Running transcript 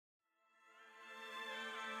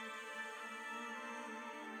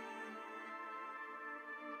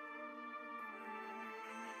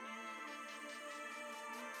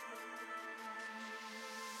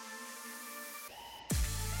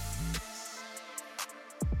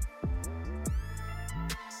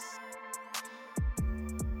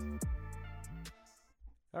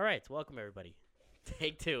All right, welcome everybody.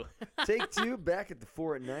 Take two. Take two, back at the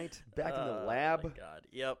 4 at night, back in the lab. Oh my God.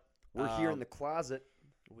 Yep. We're here in the closet.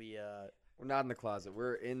 We're not in the closet.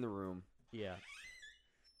 We're in the room. Yeah.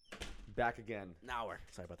 Back again. Now we're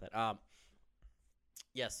sorry about that.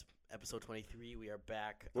 Yes, episode 23. We are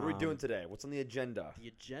back. What are we doing today? What's on the agenda? The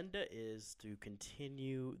agenda is to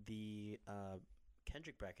continue the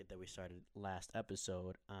Kendrick bracket that we started last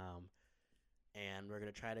episode. And we're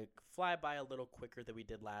gonna try to fly by a little quicker than we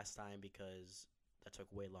did last time because that took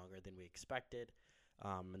way longer than we expected.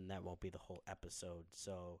 And that won't be the whole episode.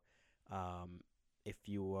 So, if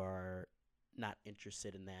you are not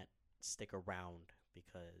interested in that, stick around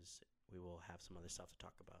because we will have some other stuff to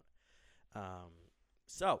talk about.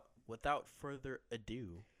 So, without further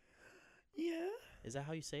ado. Yeah. Is that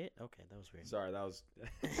how you say it? Okay, that was weird. Sorry, that was...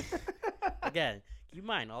 Again, keep in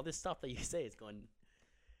mind, all this stuff that you say is going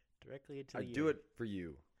directly into I do it for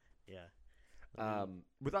you. Yeah.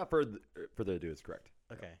 Without further ado, it's correct.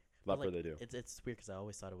 Okay. Without further ado. It's weird because I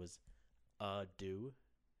always thought it was do,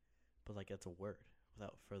 but like it's a word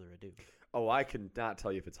without further ado. Oh, I can not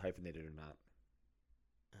tell you if it's hyphenated or not.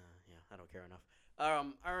 Yeah, I don't care enough.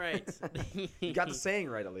 All right. You got the saying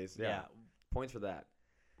right at least. Yeah. Points for that.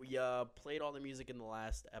 We played all the music in the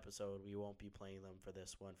last episode. We won't be playing them for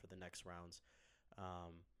this one for the next rounds.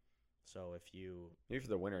 So if you maybe for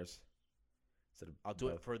the winners. I'll do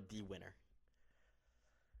it for the winner.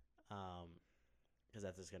 Because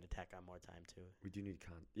that's just going to tack on more time too. We do need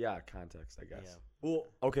context, I guess. Yeah. Well,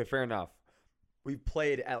 okay, fair enough. We've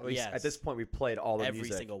played at least at this point. We've played all the every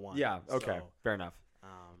music. Single one. Yeah. Okay. So, fair enough.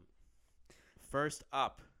 First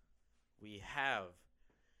up, we have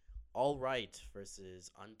All Right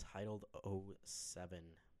versus Untitled 07.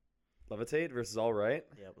 Levitate versus All Right.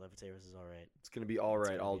 Yep, Levitate versus All Right. It's gonna be All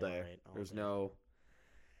Right all day. All Right all There's day. no.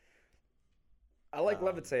 I like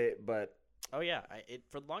Levitate, but oh yeah,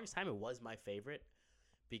 for the longest time it was my favorite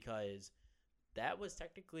because that was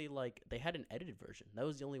technically like they had an edited version. That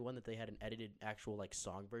was the only one that they had an edited actual like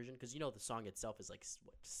song version because the song itself is like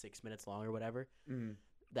 6 minutes long or whatever. Mm.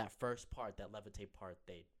 That first part, that Levitate part,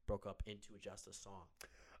 they broke up into just a song.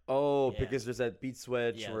 Oh, yeah. Because there's that beat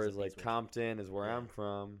switch where it's like switch. Compton is where I'm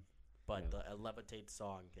from. But the Levitate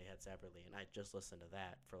song they had separately, and I just listened to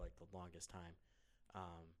that for like the longest time.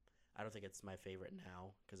 I don't think it's my favorite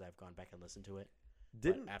now because I've gone back and listened to it.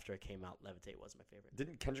 But after it came out, Levitate was my favorite.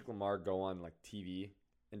 Didn't Kendrick Lamar go on like TV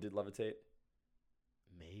and did Levitate?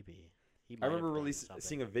 Maybe. I remember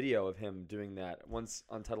seeing a video of him doing that once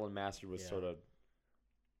Untitled Unmastered was sort of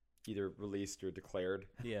either released or declared.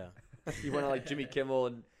 Yeah. He went on like Jimmy Kimmel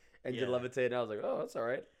and did Levitate, and I was like, oh, that's all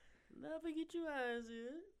right. Never get your eyes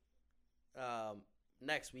in.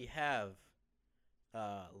 Next, we have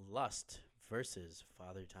Lust versus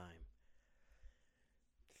Father Time.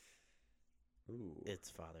 Ooh. It's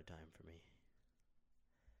Father Time for me.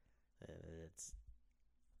 It's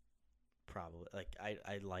probably like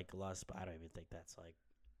I like Lust, but I don't even think that's like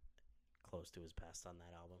close to his best on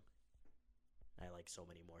that album. I like so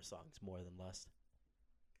many more songs more than Lust.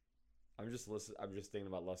 I'm just thinking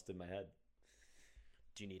about Lust in my head.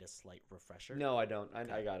 Do you need a slight refresher? No, I don't.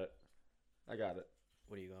 Okay. I got it.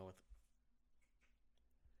 What are you going with?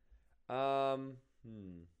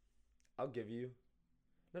 I'll give you.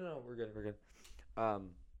 No, we're good. I'm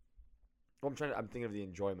thinking of the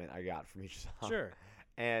enjoyment I got from each song. Sure.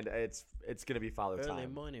 And it's gonna be Father Time. Early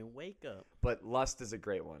morning, wake up. But Lust is a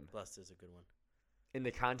great one. Lust is a good one. In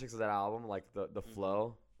the context of that album, like the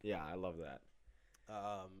flow, yeah, I love that.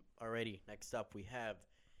 Alrighty, next up we have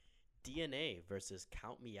DNA versus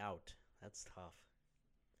Count Me Out. That's tough.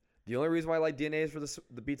 The only reason why I like DNA is for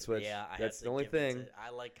the beat switch. Yeah, that's the only thing.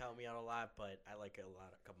 I like Count Me Out a lot, but I like a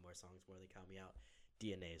couple more songs more than Count Me Out.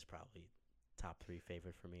 DNA is probably top 3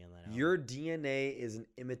 favorite for me on that album. Your DNA is an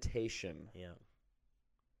imitation. Yeah.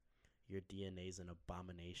 Your DNA is an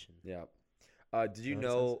abomination. Yeah. Did you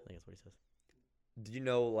know? I think that's what he says. Did you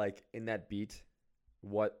know, like, in that beat,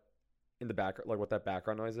 what in the background, like, what that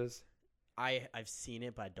background noise is? I've seen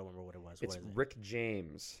it, but I don't remember what it was. It's what is it? Rick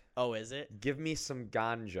James. Oh, is it? Give me some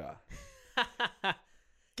ganja.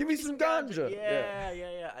 Give me some ganja.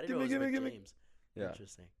 Yeah. I didn't know it was Rick James. Yeah.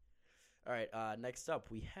 Interesting. All right. Next up,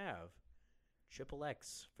 we have Triple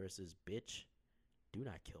X versus Bitch. Do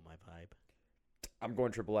not kill my vibe. I'm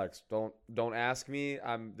going Triple X. Don't ask me.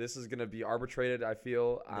 This is gonna be arbitrated. I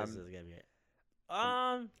feel. This is gonna be it.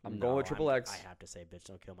 I'm going with Triple X. I have to say, Bitch,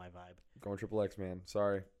 don't kill my vibe. Going Triple X, man.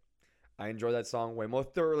 Sorry. I enjoy that song way more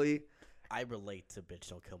thoroughly. I relate to Bitch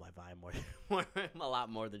Don't Kill My Vibe a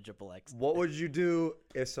lot more than Triple X. What would you do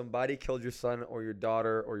if somebody killed your son or your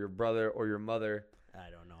daughter or your brother or your mother?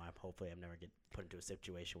 I don't know. I'm hopefully I never get put into a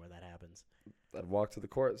situation where that happens. I'd walk to the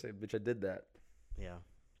court and say, bitch, I did that. Yeah.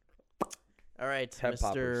 All right, Head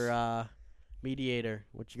Mr. Mediator,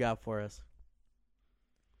 what you got for us?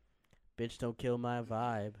 Bitch, don't kill my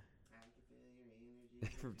vibe.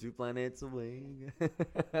 From 2 planets away.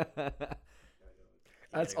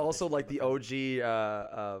 That's also like the OG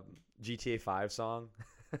GTA 5 song.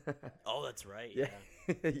 Oh, that's right. Yeah.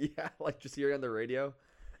 Yeah, like just hearing on the radio.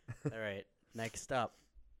 All right. Next up,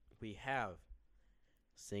 we have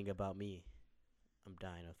Sing About Me. I'm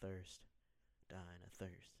dying of thirst. Dying of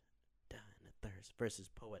thirst. Dying of thirst. Versus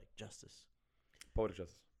Poetic Justice. Poetic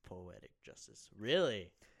Justice. Poetic Justice.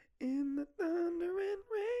 Really? In the thunder and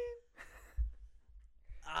rain.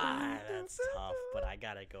 That's tough, but I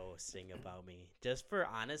gotta go Sing About Me. Just for,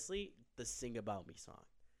 honestly, the Sing About Me song.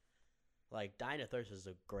 Like, Dying of Thirst is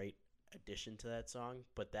a great addition to that song,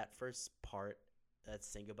 but that first part, that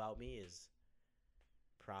Sing About Me, is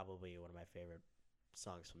probably one of my favorite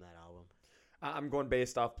songs from that album. I'm going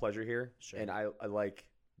based off pleasure here. Sure. And I like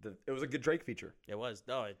it was a good Drake feature. It was.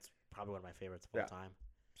 No, it's probably one of my favorites of all time.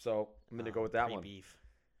 So I'm going to go with that one. Beef.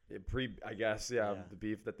 I guess, yeah, the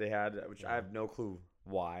beef that they had, which I have no clue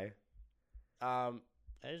why.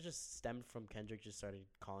 It just stemmed from Kendrick just started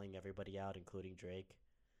calling everybody out, including Drake.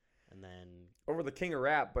 And then over the king of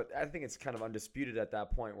rap, but I think it's kind of undisputed at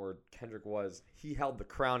that point where Kendrick he held the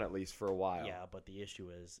crown at least for a while. Yeah, but the issue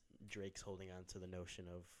is Drake's holding on to the notion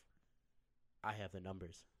of I have the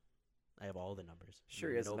numbers. I have all the numbers.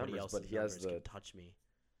 Sure, he has the numbers, but he has can touch me.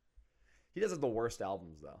 He does have the worst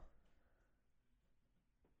albums though.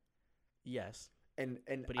 Yes. And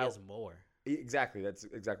but he has more. Exactly. That's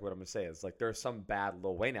exactly what I'm going to say. It's like there are some bad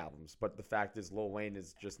Lil Wayne albums, but the fact is Lil Wayne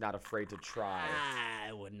is just not afraid to try.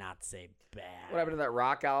 I would not say bad. What happened to that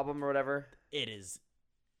rock album or whatever? It is.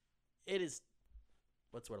 What's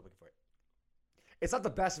the word I'm looking for? It's not the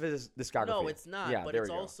best of his discography. No, it's not. Yeah, but it's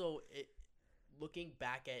also, looking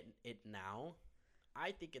back at it now,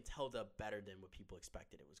 I think it's held up better than what people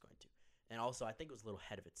expected it was going to. And also, I think it was a little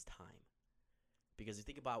ahead of its time. Because you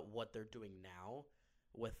think about what they're doing now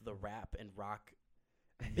with the rap and rock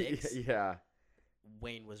mix. Yeah.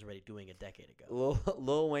 Wayne was already doing a decade ago.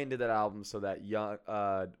 Lil Wayne did that album so that young,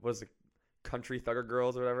 what is it, Country Thugger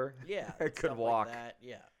Girls or whatever? Yeah. could walk. Like that.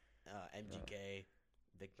 Yeah. MGK,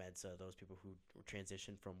 Vic Mensa, those people who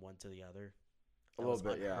transitioned from one to the other. That was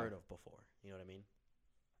unheard of before. You know what I mean?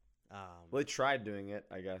 Well, they tried doing it,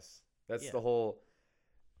 I guess. That's the whole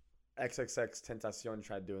XXX Tentacion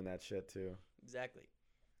tried doing that shit too. Exactly.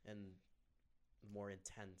 And more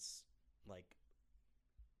intense, like,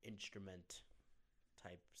 instrument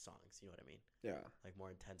type songs. You know what I mean? Yeah. Like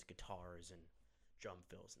more intense guitars and drum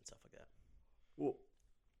fills and stuff like that. Well,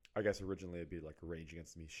 I guess originally it'd be like Rage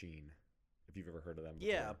Against the Machine, if you've ever heard of them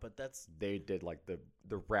before. Yeah, but they did like the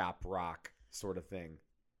rap rock sort of thing.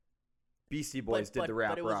 Beastie Boys did the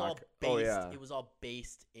rap rock. It was all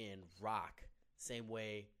based in rock. Same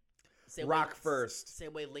way first.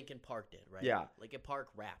 Same way Linkin Park did, right? Yeah. Linkin Park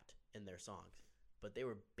rapped in their songs, but they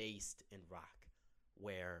were based in rock,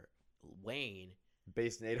 where Wayne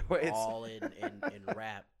based in 808s. all in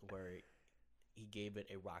rap, where he gave it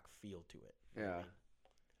a rock feel to it. Yeah.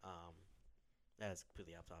 I mean? That's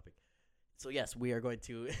completely off topic. So yes, we are going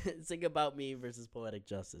to Sing About Me versus Poetic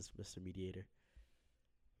Justice, Mr. Mediator.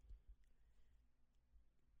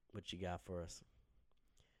 What you got for us?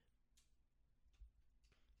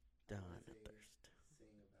 Dying of thirst.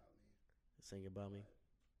 Sing About Me.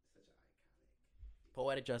 Such an iconic.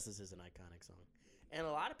 Poetic Justice is an iconic song. And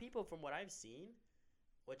a lot of people, from what I've seen,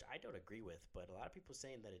 which I don't agree with, but a lot of people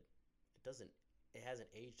saying that it hasn't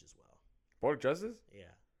aged as well. Poetic Justice? Yeah,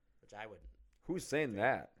 which I wouldn't. Who's saying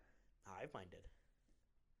that? Hive Mind did.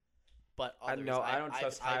 But I others, I don't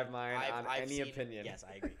trust Hive Mind on any seen, opinion. Yes,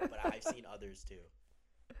 I agree. But I've seen others too.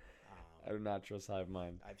 I do not trust Hive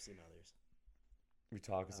Mind. I've seen others. We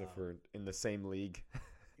talk as if we're in the same league.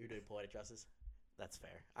 You're doing Poetic Justice? That's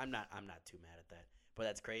fair. I'm not too mad at that. But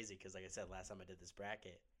that's crazy because, like I said, last time I did this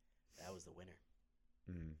bracket, that was the winner.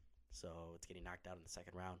 Mm-hmm. So it's getting knocked out in the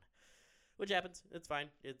second round, which happens. It's fine.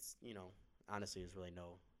 It's, honestly, there's really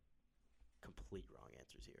no complete wrong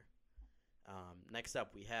answers here. Next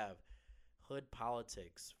up, we have Hood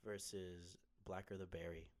Politics versus Blacker the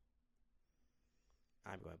Berry.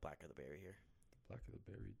 I'm going Blacker the Berry here. Blacker the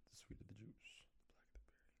berry, the sweeter the juice.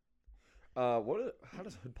 Blacker the berry. How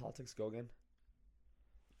does Hood Politics go again?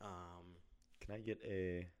 Can I get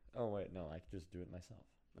a? Oh wait, no, I can just do it myself.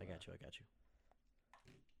 I got you.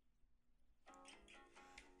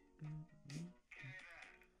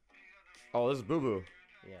 Oh, this is Boo Boo.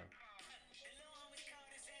 Yeah.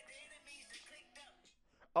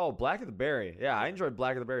 Oh, Black of the Berry. Yeah, I enjoyed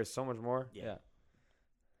Black of the Berry so much more. Yeah.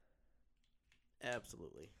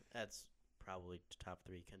 Absolutely. That's probably top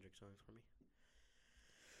 3 Kendrick songs for me.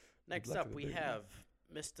 Next Black up, of the we Berry. have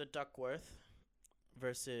Mr. Duckworth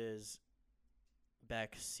versus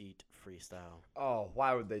Backseat Freestyle. Oh,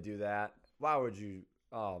 why would they do that? Why would you?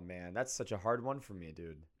 Oh man, that's such a hard one for me,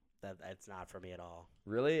 dude. That's not for me at all.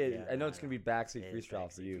 Really? Yeah, I know no, it's gonna no. be Backseat It is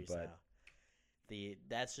Freestyle for Backseat you, but Freestyle.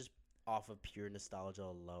 That's just off of pure nostalgia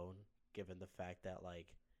alone, given the fact that like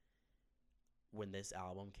when this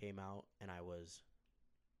album came out and I was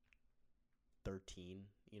 13,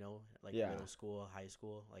 like Yeah. middle school, high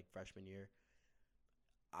school, like freshman year,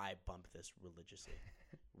 I bumped this religiously.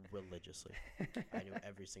 I knew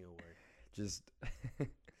every single word. just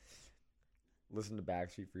listen to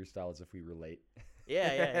Backstreet Freestyle as if we relate.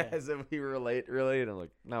 Yeah. As if we relate, really. And I'm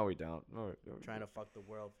like, no, we don't. No, we don't. Trying to fuck the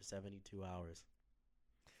world for 72 hours.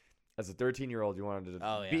 As a 13-year-old, you wanted to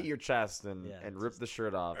Oh, yeah. beat your chest and Yeah, rip the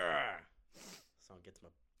shirt off. Song gets my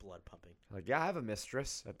blood pumping. Like, yeah, I have a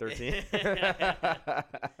mistress at 13.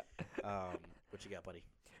 What you got, buddy?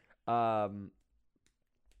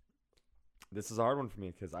 This is a hard one for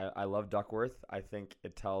me because I love Duckworth. I think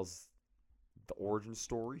it tells the origin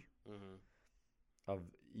story of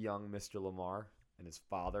young Mr. Lamar and his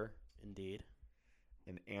father. Indeed.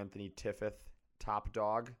 And Anthony Tiffith, Top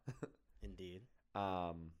Dog. Indeed.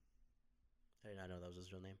 I did not know that was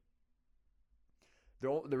his real name.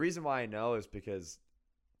 The reason why I know is because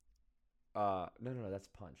no, that's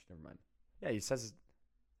Punch. Never mind. Yeah, he says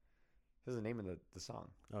the name of the song.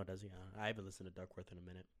 Oh, does he? I haven't listened to Duckworth in a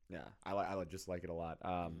minute. Yeah, I just like it a lot.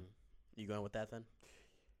 You going with that then?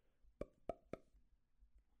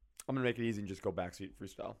 I'm gonna make it easy and just go Backseat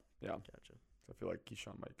Freestyle. Yeah, Gotcha. I feel like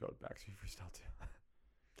Keyshawn might go Backseat Freestyle too.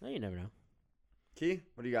 Oh, you never know. Key,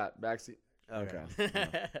 what do you got? Backseat. Okay.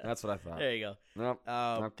 Yeah, that's what I thought. There you go. Nope.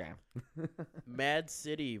 Okay. Mad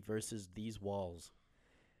City versus These Walls.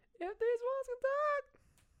 If these walls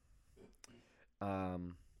can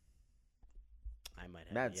talk. I might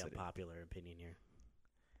have Mad the City. unpopular opinion here.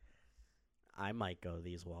 I might go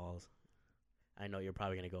These Walls. I know you're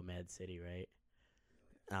probably gonna go Mad City, right?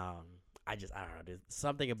 I don't know, dude.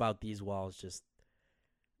 Something about These Walls just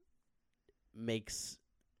makes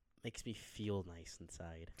me feel nice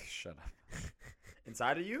inside. Shut up.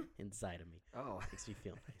 Inside of you? Inside of me. Oh. Makes me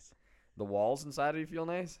feel nice. The walls inside of you feel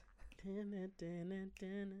nice? If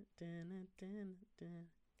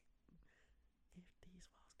these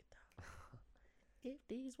walls could talk. If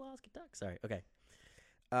these walls could talk. Sorry. Okay.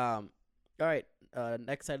 All right.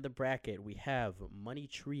 Next side of the bracket, we have Money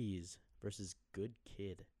Trees versus Good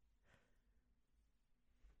Kid.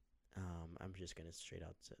 I'm just gonna straight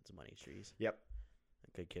out say it's Money Trees. Yep.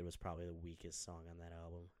 Good Kid was probably the weakest song on that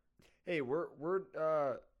album. Hey, where'd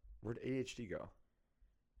ADHD go?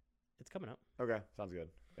 It's coming up. Okay, sounds good.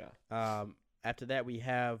 Yeah. After that, we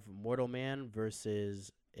have Mortal Man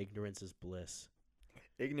versus Ignorance is Bliss.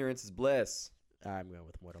 Ignorance is bliss. I'm going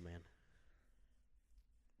with Mortal Man.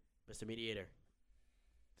 Mr. Mediator.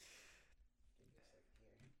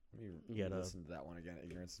 Let me You gotta- listen to that one again.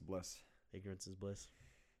 Ignorance is bliss. Ignorance is Bliss.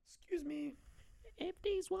 Excuse me. If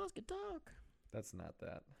these walls could talk. That's not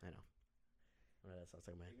that. I know. What that sounds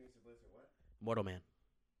like, man. Ignorance of Bliss or what? Mortal Man.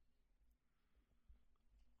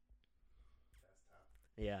 That's tough.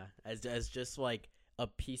 Yeah, as just like a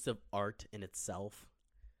piece of art in itself.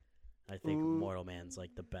 I think Ooh. Mortal Man's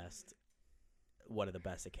like the best, one of the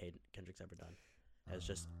best that Kendrick's ever done. As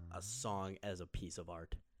just a song as a piece of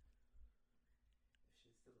art.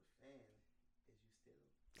 If she's still a fan, is you still?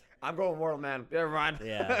 I'm going Mortal Man. Never mind.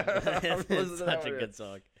 Yeah, I'm listening it's to such that a one. good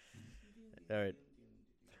song. All right.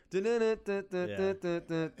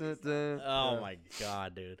 Oh my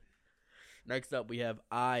god, dude. Next up, we have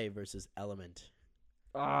I versus Element.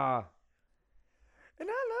 Ah. And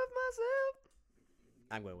I love myself.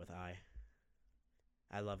 I'm going with I.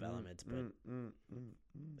 I love Element, but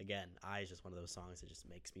again, I is just one of those songs that just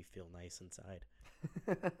makes me feel nice inside.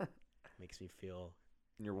 Makes me feel.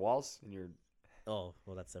 In your walls? In your. Oh,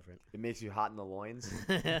 well, that's different. It makes you hot in the loins?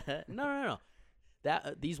 No.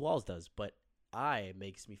 That These Walls does, but I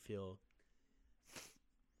makes me feel.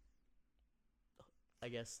 I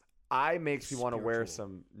guess I makes me want to wear Spiritual.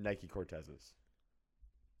 some Nike Cortezes.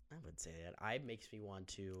 I would say that. I makes me want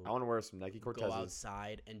to I want to wear some Nike go Cortezes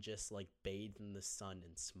outside and just like bathe in the sun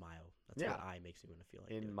and smile. That's what Yeah. I makes me want to feel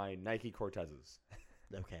like. in doing. my Nike Cortezes.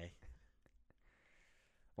 Okay.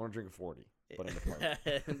 I want to drink a 40, but in the park.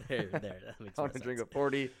 there. That makes I more want to drink a sense.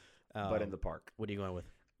 40, but in the park. What are you going with?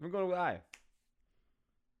 I'm going with I.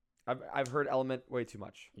 I've heard Element way too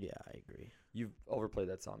much. Yeah, I agree. You've overplayed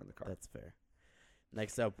that song in the car. That's fair.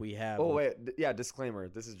 Next up, we have. Oh wait, yeah. Disclaimer: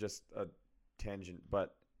 this is just a tangent,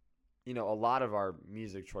 but a lot of our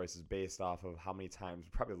music choice is based off of how many times we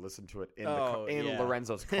probably listened to it in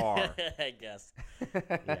Lorenzo's car. I guess.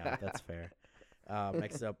 Yeah, that's fair.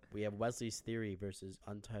 Next up, we have Wesley's Theory versus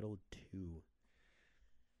Untitled 2.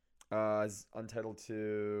 Is Untitled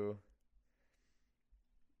 2.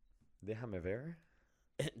 Déjame ver.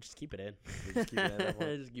 Just keep it in. Just keep it in at that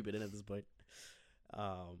point. Just keep it in at this point.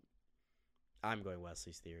 I'm going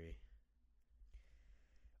Wesley's Theory.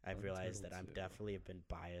 I've realized that I'm definitely have been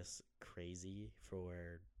biased crazy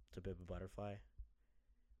for To Pimp a Butterfly.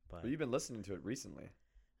 But you've been listening to it recently.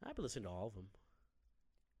 I've been listening to all of them.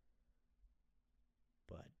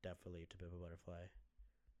 But definitely To Pimp a Butterfly.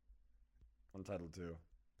 Untitled 2.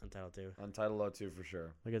 Untitled 2. Untitled 2 for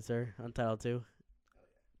sure. Look at sir. Untitled 2.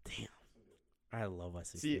 Damn. I love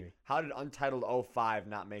Wesley's Theory. See, how did Untitled 05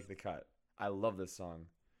 not make the cut? I love this song.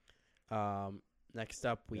 Next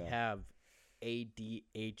up, we have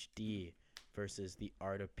ADHD versus The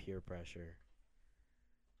Art of Peer Pressure.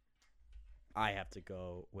 I have to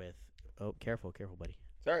go with. Oh, careful, buddy.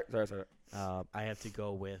 Sorry. I have to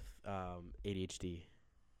go with ADHD.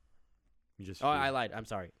 You just. I lied. I'm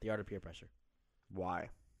sorry. The Art of Peer Pressure. Why?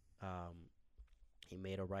 He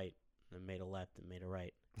made a right, and made a left, and made a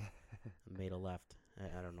right, and made a left.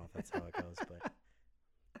 I don't know if that's how it goes, but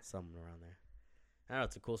something around there. I don't know.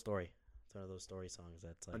 It's a cool story. It's one of those story songs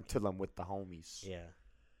that's like. Until I'm with the homies. Yeah.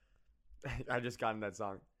 I just got in that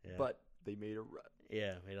song. Yeah. But they made a right.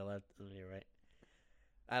 Yeah, made a left, and made a right.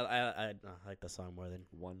 I like the song more than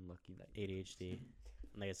One Lucky Night. ADHD.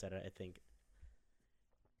 And like I said, I think.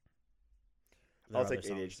 I'll take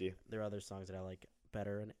ADHD. There are other songs that I like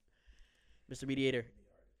better. And Mr. Mediator.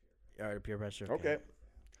 Art of Peer Pressure. Okay.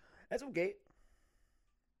 That's okay.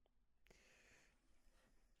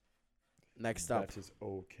 Next up, that is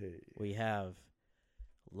okay. we have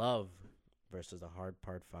Love versus The Hard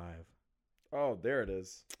Part 5. Oh, there it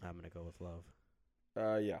is. I'm going to go with Love.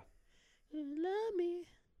 Yeah. Love me.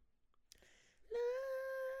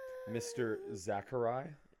 Mr.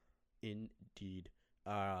 Zachary. Indeed.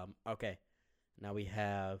 Okay. Now we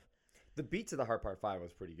have. The beat to The Hard Part 5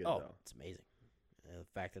 was pretty good, though. It's amazing. The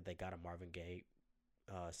fact that they got a Marvin Gaye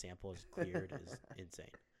sample is cleared is insane.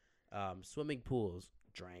 Swimming Pools,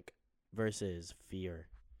 Drank versus Fear.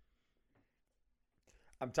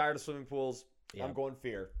 I'm tired of swimming pools. Yeah. I'm going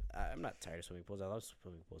Fear. I'm not tired of swimming pools. I love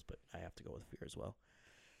swimming pools, but I have to go with Fear as well.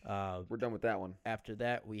 We're done with that one. After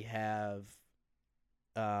that, we have.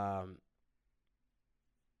 Oh,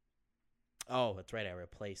 that's right. I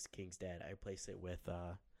replaced King's Dead. I replaced it with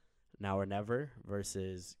Now or Never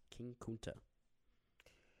versus King Kunta.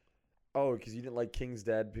 Oh, because you didn't like King's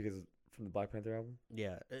Dead from the Black Panther album?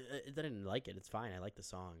 Yeah, I didn't like it. It's fine. I like the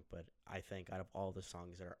song, but I think out of all the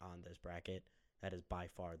songs that are on this bracket, that is by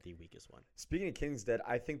far the weakest one. Speaking of King's Dead,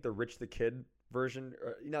 I think the Rich the Kid version,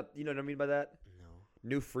 you know what I mean by that? No.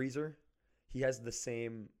 New Freezer, he has the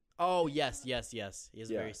same. Oh, yes. He has a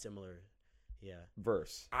very similar,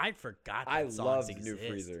 verse. I forgot that I song love exists. New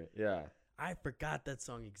Freezer. Yeah. I forgot that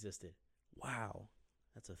song existed. Wow.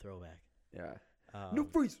 That's a throwback. Yeah. New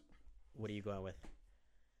Freezer. What are you going with?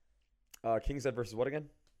 King's Dead versus what again?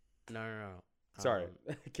 No. Sorry.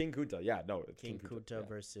 King Kunta. Yeah, no. It's King Kunta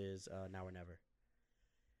versus Now or Never.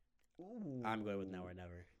 Ooh. I'm going with Now or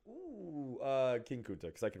Never. Ooh. King Kunta,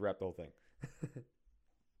 because I could rap the whole thing.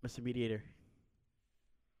 Mr. Mediator.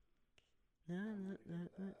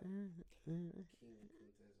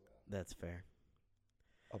 That's fair.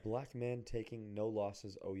 A black man taking no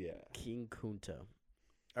losses. Oh, yeah. King Kunta.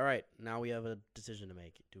 All right. Now we have a decision to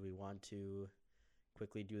make. Do we want to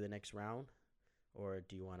quickly do the next round, or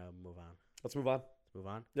do you want to move on? Let's move on. Move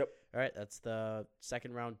on? Yep. All right. That's the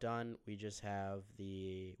second round done. We just have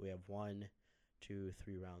we have 1, 2,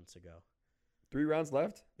 3 rounds to go. 3 rounds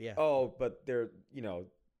left? Yeah. Oh, but they're,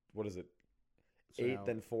 what is it? So 8, now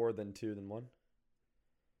then 4, then 2, then 1?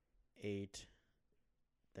 8,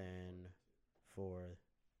 then 4,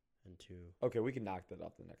 and 2. Okay, we can knock that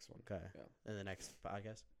off the next one. Okay. Yeah. In the next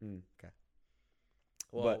podcast? Okay.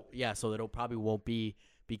 Well, so it'll probably won't be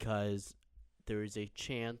because there is a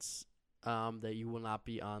chance that you will not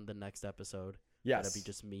be on the next episode. Yes. It'll be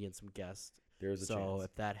just me and some guests. There's a chance. So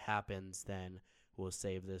if that happens, then we'll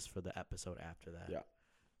save this for the episode after that. Yeah.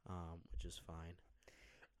 Which is fine.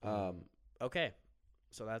 Okay.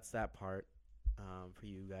 So that's that part. For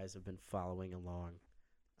you guys have been following along.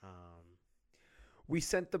 We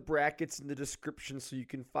sent the brackets in the description so you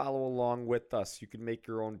can follow along with us. You can make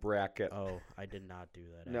your own bracket. Oh, I did not do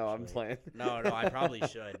that. No, actually. I'm playing. No, I probably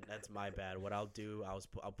should. That's my bad. What I'll do,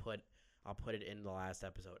 I'll put I'll put it in the last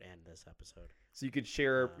episode and this episode. So you could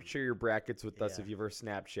share your brackets with us yeah. if you ever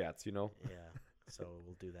Snapchats, you know? Yeah. So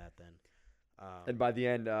we'll do that then. And by the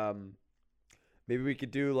end, maybe we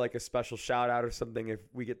could do like a special shout out or something if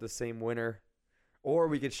we get the same winner. Or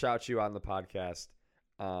we could shout you on the podcast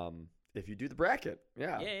if you do the bracket.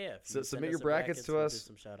 Yeah. Yeah. If So you submit send your the brackets to we'll us. do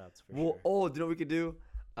some shout outs for Well, sure. oh, do you know what we could do?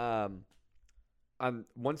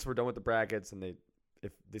 Once we're done with the brackets and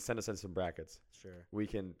if they send us in some brackets, Sure. we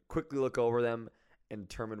can quickly look over them and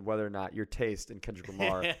determine whether or not your taste in Kendrick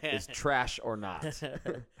Lamar is trash or not.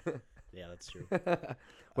 Yeah, that's true.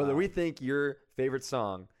 Whether we think your favorite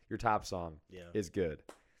song, your top song, Yeah. is good.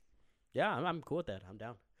 Yeah, I'm cool with that. I'm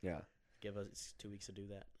down. Yeah. Give us 2 weeks to do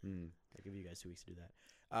that. Mm. I'll give you guys 2 weeks to do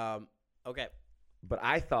that. Okay. But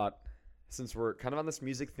I thought, since we're kind of on this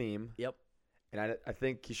music theme, Yep. and I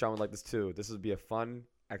think Keyshawn would like this too, this would be a fun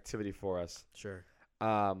activity for us. Sure.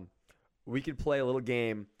 We could play a little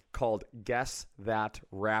game called Guess That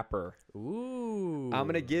Rapper. Ooh. I'm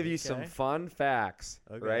going to give you some okay. fun facts,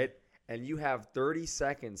 Okay. right? And you have 30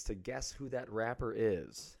 seconds to guess who that rapper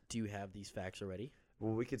is. Do you have these facts already?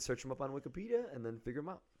 Well, we could search them up on Wikipedia and then figure them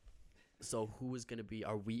out. So who is gonna be?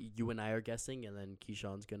 Are we? You and I are guessing, and then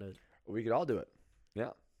Keyshawn's gonna. We could all do it.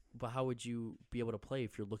 Yeah. But how would you be able to play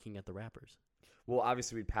if you're looking at the rappers? Well,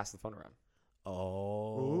 obviously, we'd pass the fun around.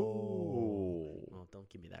 Oh. Ooh. Well, don't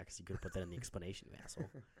give me that because you could have put that in the explanation, you asshole.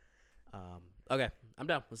 Okay, I'm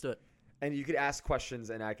down. Let's do it. And you could ask questions,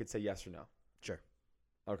 and I could say yes or no. Sure.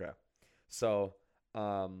 Okay. So,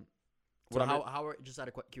 So just out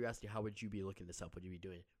of curiosity, how would you be looking this up? Would you be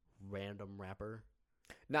doing random rapper?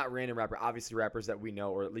 not random rapper, obviously rappers that we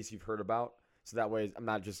know or at least you've heard about. So that way, I'm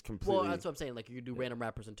not just completely. Well, that's what I'm saying. Like you could do random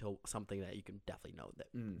rappers until something that you can definitely know that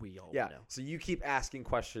we all know. So you keep asking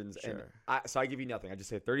questions, and Sure. so I give you nothing. I just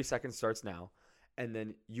say 30 seconds starts now, and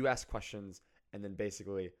then you ask questions, and then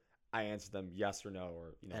basically I answer them yes or no,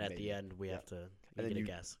 or And at maybe. the end, we have to then get a you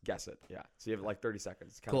guess. guess it. Yeah. So you have like 30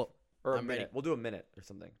 seconds. Cool. Or a I'm minute. ready. We'll do a minute or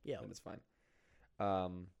something. Yeah. And it's fine.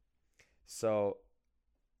 So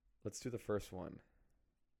let's do the first one.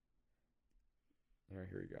 All right,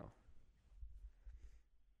 here we go.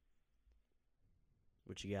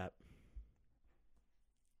 What you got?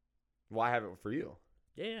 Well, I have it for you.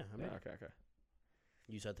 Yeah, I'm ready. Okay.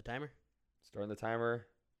 You set the timer? Starting the timer.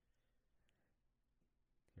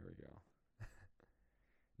 Here we go.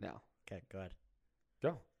 Now. Okay, go ahead.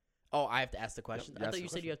 Go. Oh, I have to ask the question? you I ask thought the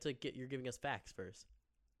you said you're giving us facts first.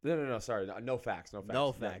 No. Sorry. No facts. No facts.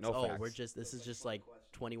 No facts. No facts. We're just this is just like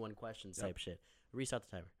 21 questions type shit. Restart the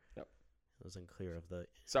timer. Yep. It was unclear of the.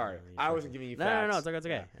 Sorry. I wasn't giving you No, facts. no. It's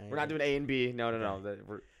okay. Yeah. We're not doing A and B. No.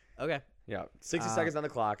 We're, Okay. yeah. 60 seconds on the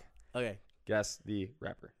clock. Okay. Guess the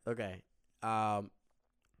rapper. Okay.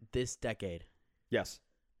 This decade, Yes.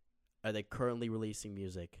 are they currently releasing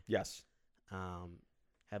music? Yes.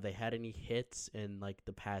 Have they had any hits in like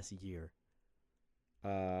the past year?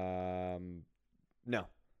 No.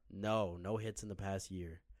 No hits in the past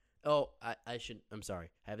year. Oh, I'm sorry.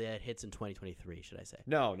 Have they had hits in 2023, should I say?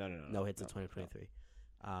 No. No hits in 2023.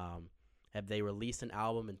 Have they released an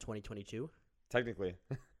album in 2022? Technically.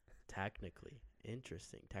 Technically.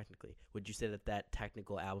 Interesting. Technically. Would you say that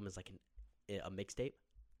technical album is like a mixtape?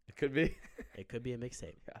 It could be. It could be a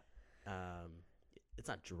mixtape. Yeah. It's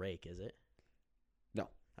not Drake, is it? No.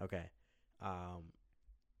 Okay.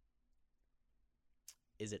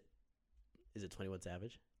 Is it 21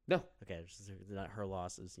 Savage? No. Okay, it's not Her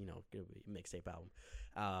Loss is, gonna be a mixtape album.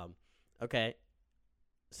 Okay.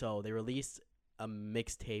 So they released a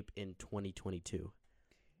mixtape in 2022.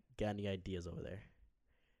 Got any ideas over there?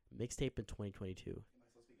 Mixtape in 2022.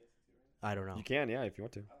 I don't know. You can, yeah, if you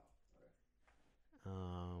want to.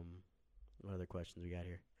 What other questions we got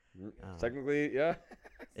here? Technically, yeah.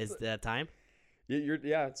 Is that time?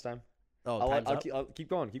 Yeah, it's time. Oh, I'll keep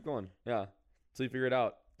going. Yeah. So you figure it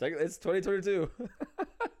out. It's 2022.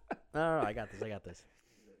 No, I got this.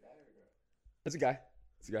 It's a guy.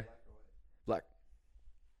 Black.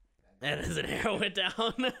 And as an arrow went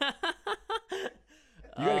down. You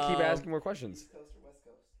gotta keep asking more questions. East Coast or West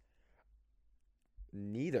Coast?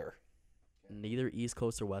 Neither. Neither East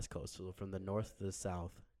Coast or West Coast, so from the north to the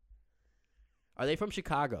south. Are they from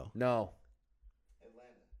Chicago? No. Atlanta,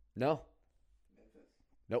 No. Memphis,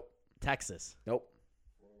 Nope. Texas? Nope.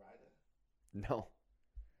 Florida. No.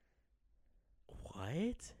 What?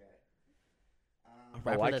 Okay. A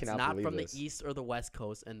rapper I that's cannot not believe from this. the East or the West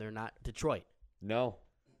Coast, and they're not Detroit. No.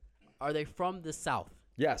 Are they from the South?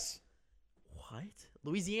 Yes. What?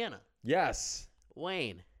 Louisiana? Yes.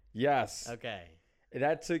 Wayne? Yes. Okay.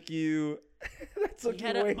 That took you. That took He you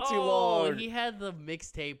had way too long. He had the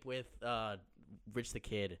mixtape with Rich the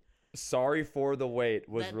Kid. Sorry for the Wait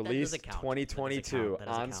was That released doesn't count. 2022 That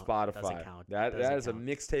doesn't on count. Spotify. Doesn't count. That Doesn't is a count.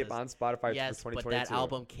 mixtape Does- on Spotify Yes, for but 2022. that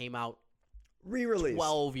album came out re-released.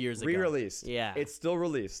 12 years ago. Re-released. Yeah. It's still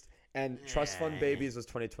released. And Trust Fund Babies was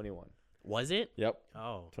 2021. Was it? Yep.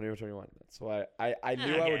 Oh. 2021. That's why I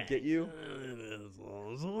knew I would get you.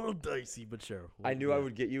 It's a little dicey, but sure. I knew I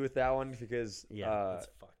would get you with that one because Yeah, it's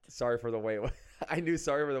fucked. Sorry for the Wait. I knew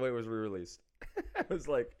Sorry for the Wait was re-released. I was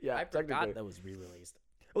like, yeah, I technically. forgot that was re-released.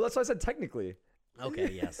 Well, that's why I said technically. Okay,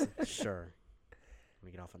 yes, sure. Let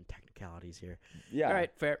me get off on technicalities here. Yeah. All right,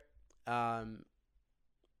 fair. All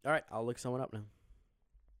right, I'll look someone up now.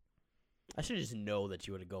 I should just know that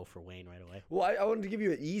you would go for Wayne right away. Well, I wanted to give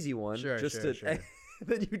you an easy one. Sure.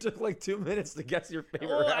 Then you took like 2 minutes to guess your favorite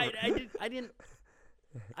Oh, rapper. I didn't.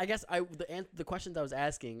 I guess the questions I was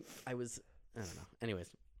asking, I don't know. Anyways,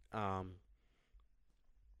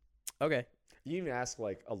 okay. You even ask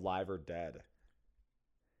like alive or dead.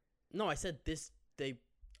 No, I said this.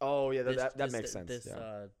 Oh yeah, This makes sense. This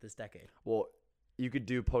Yeah. this decade. Well, you could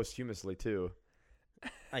do posthumously too.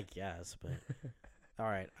 I guess, but all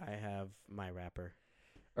right. I have my rapper.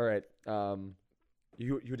 All right. You do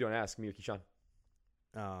you want to ask me or Keyshawn?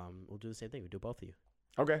 We'll do the same thing. We do both of you.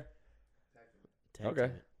 Okay. Tag Okay.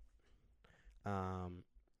 team it.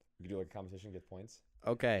 You can do like a competition, get points.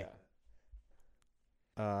 Okay.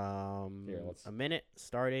 Yeah. Here, let's. A minute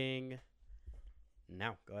starting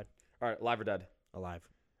now. Go ahead. All right. Live or dead? Alive.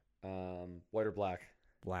 White or black?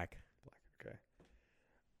 Black. Black. Okay.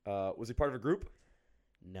 Was he part of a group?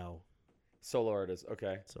 No. Solo artist.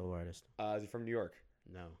 Okay. Solo artist. Is he from New York?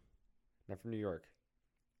 No. Not from New York.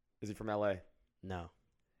 Is he from LA? No.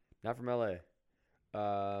 Not from LA.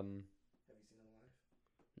 Have you seen him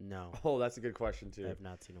live? No. Oh, that's a good question I too. have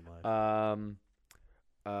not seen him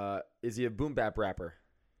live. Is he a boom bap rapper?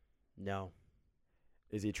 No.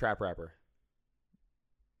 Is he a trap rapper?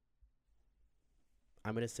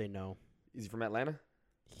 I'm gonna say no. Is he from Atlanta?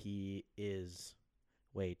 He is.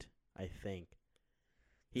 Wait. I think.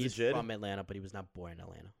 Is it He's Jid? from Atlanta, but he was not born in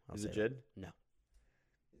Atlanta. I'll Is say it that. Jid? No.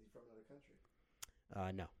 Is he from another country?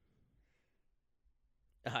 No.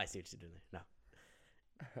 I see what you're doing there. No.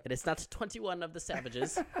 And it's not 21 of the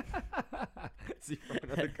Savages. Is he from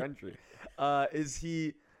another country? Is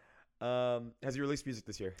he? Has he released music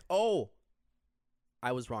this year? Oh,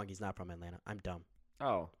 I was wrong. He's not from Atlanta. I'm dumb.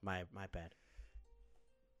 Oh, My bad.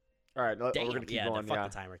 all right. We're Damn. gonna keep Yeah. going. Fuck Yeah,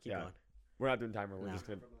 the timer. Keep Yeah. going. we're not doing timer. We're No. just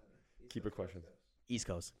gonna From East keep Coast, it question. West Coast? East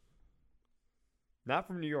Coast. Not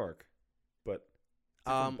from New York, but is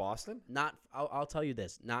he from Boston? Not. I'll tell you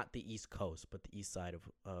this. Not the East Coast, but the east side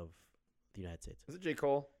of the United States. Is it J.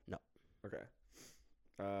 Cole? No. Okay.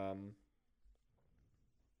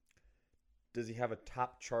 Does he have a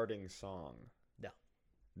top charting song? No.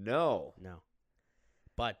 No. No.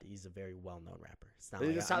 But he's a very well-known rapper. It's not. Stop,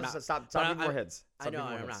 Like, stop, I'm not, stop, but giving more hits. I Stop know.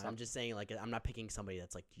 giving more I'm hits. not. Stop. I'm just saying. Like, I'm not picking somebody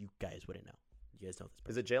that's like you guys wouldn't know. You guys know this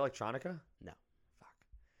person. Is it Jay Electronica? No. Fuck.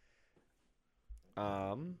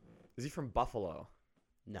 Is he from Buffalo?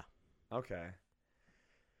 No. Okay.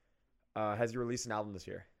 Has he released an album this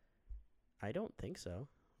year? I don't think so.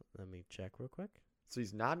 Let me check real quick. So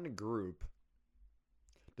he's not in a group.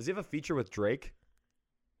 Does he have a feature with Drake?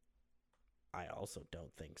 I also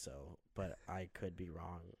don't think so, but I could be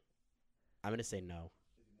wrong. I'm gonna say no.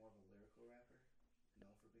 Is he more of a lyrical rapper? Known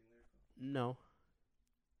for being lyrical? No.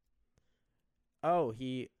 Oh,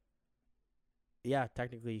 yeah,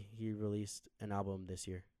 technically he released an album this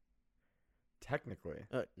year. Technically.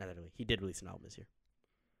 Not technically. He did release an album this year.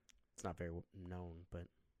 It's not very known, but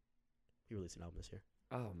he released an album this year.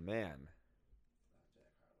 Oh man.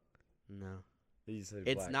 No. He said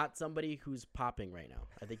It's black. not somebody who's popping right now.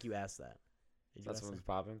 I think you asked that. Did you That's ask someone's that?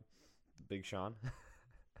 popping. Big Sean.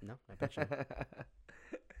 No, I bet you.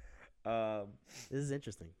 This is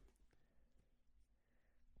interesting.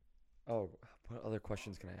 Oh, what other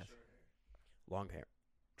questions can I ask? Long hair.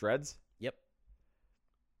 Dreads? Yep.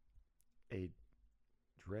 A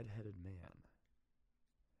dread-headed man.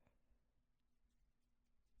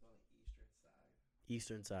 It's on the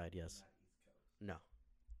eastern side, Eastern side, yes. not East Coast.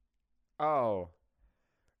 No. Oh.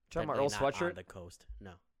 Talking about Earl Technically not on Sweatshirt? the coast.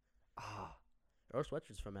 No. Ah. Earl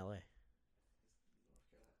Sweatshirt's from LA.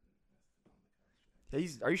 Are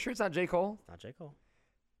you sure it's not J. Cole? It's not J. Cole.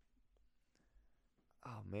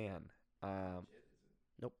 Oh man.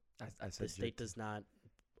 Nope. I said The state J- does not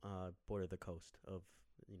border the coast of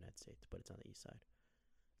the United States, but it's on the east side.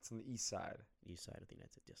 It's on the east side. East side of the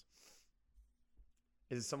United States, yes.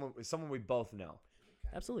 Is it someone we both know?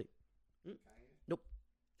 Absolutely. Kanye?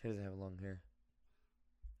 He doesn't have long hair.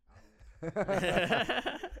 You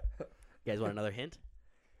guys want another hint?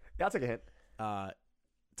 Yeah, I'll take a hint.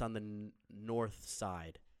 It's on the north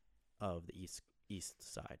side of the east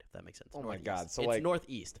side, if that makes sense. Oh my Northeast. God, so, it's like-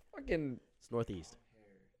 northeast. Fucking, It's northeast.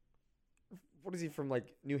 what is he from?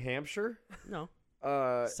 Like New Hampshire? No,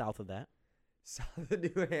 south of that. South of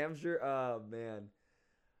New Hampshire. Oh man,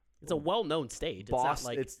 It's a well-known state. It's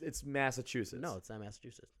Boston. not like It's Massachusetts. no, it's not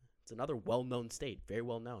Massachusetts. It's another well-known state, very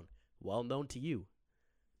well-known. Well-known to you.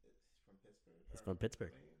 It's from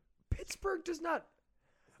Pittsburgh. Pittsburgh does not.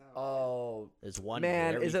 It's not Oh, There's one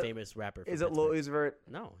Man, very is it- famous rapper from is it Pittsburgh. Louis Vert?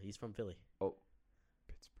 No, he's from Philly.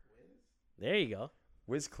 Pittsburgh. There you go.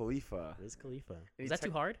 Wiz Khalifa. Wiz Khalifa. Any Is that too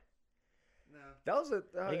tech- hard? No. That was a.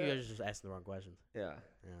 I think you guys are just asking the wrong questions. Yeah.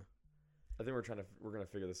 Yeah. I think we're gonna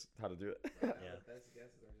figure this how to do it. Yeah. Best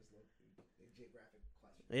guesses are just like geographic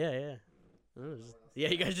questions. Yeah, yeah. Yeah,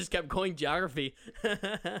 you guys just kept going geography.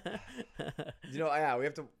 Yeah, we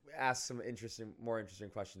have to ask some more interesting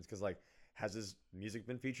questions because, like, has his music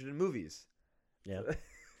been featured in movies? Yeah.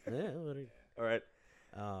 Yeah. Literally. All right.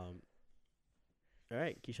 All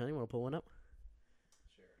right, Keyshawn, you want to pull one up?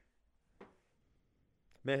 Sure.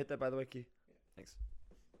 May I hit that, by the way, Key? Thanks.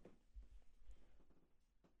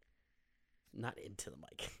 Not into the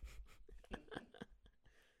mic.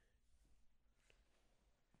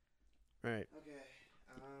 All right, Okay.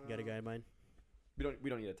 you got a guy in mind? We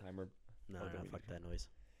don't need a timer. No, Okay, no, we fuck do. that noise.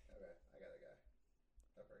 Okay, I got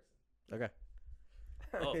a guy. A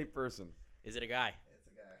person. Okay. Oh. A person. Is it a guy?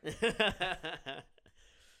 It's a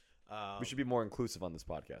guy. We should be more inclusive on this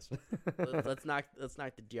podcast. let's knock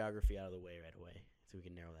the geography out of the way right away, so we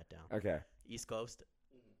can narrow that down. Okay. East Coast.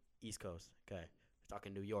 Mhm. East Coast. Okay. We're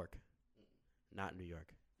talking New York. Not New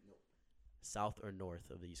York. Nope. South or north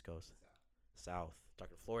of the East Coast? South.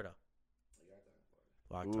 Talking Florida. You are talking Florida.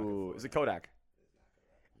 Well, I'm talking Ooh, Florida. is it Kodak? It is not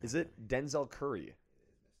correct. Is it Denzel Curry? It is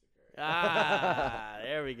Mr. Curry. Ah,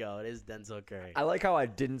 there we go. It is Denzel Curry. I like how I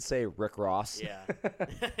didn't say Rick Ross. Yeah.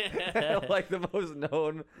 Like the most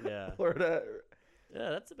known Yeah. Florida. Yeah,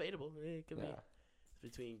 that's debatable. It could be. Yeah. It's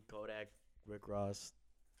between Kodak, Rick Ross,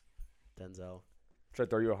 Denzel. Should I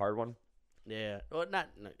throw you a hard one? Yeah. Well, not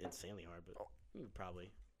insanely hard, but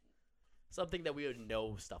probably something that we would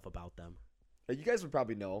know stuff about them. You guys would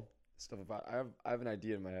probably know stuff about. I have an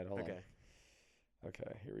idea in my head. Hold Okay. on.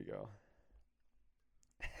 Okay, here we go.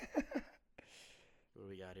 What do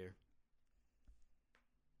we got here?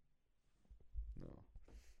 No.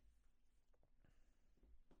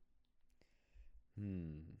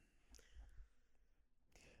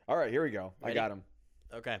 All right, here we go. Ready? I got him.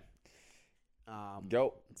 Okay.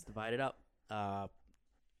 Go. Let's divide it up. Alive?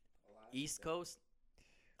 East Coast.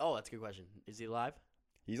 Oh, that's a good question. Is he alive?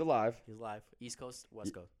 He's alive. He's alive. East Coast,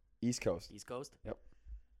 West Coast. East Coast. East Coast. Yep.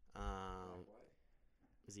 Um,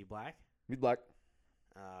 is he black? He's black.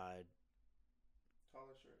 Tall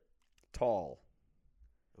or short? Tall.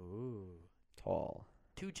 Ooh. Tall.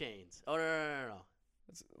 2 Chains. Oh no.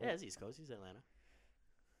 That's, Yeah, it's East Coast. He's Atlanta.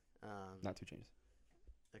 Not 2 Chains.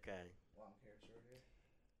 Okay. Long hair, short hair?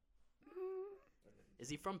 Is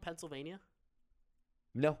he from Pennsylvania?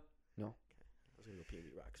 No. I was gonna go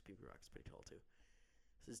PB Rocks. PB Rocks is pretty tall too.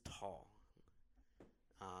 This is tall.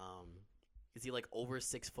 Is he like over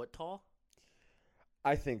 6 foot tall?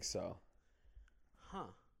 I think so. Huh.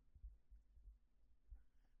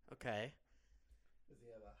 Okay. Does he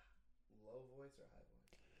have a low voice or high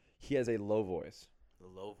voice? He has a low voice. The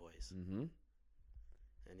low voice. Mm-hmm. And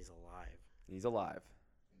he's alive. He's alive.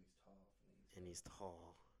 And he's tall. And he's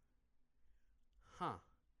tall. Huh.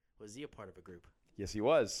 Was he a part of a group? Yes, he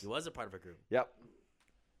was. He was a part of a group. Yep.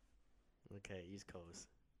 Okay, East Coast.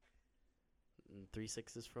 3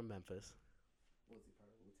 6 is from Memphis. Was he part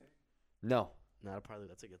of Wu-Tang? No. Not a part of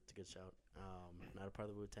that's a good shout. Not a part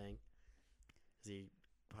of the Wu-Tang. Is he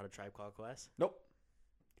part of Tribe Called Quest? Nope.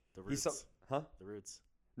 The He's Roots. huh? The Roots.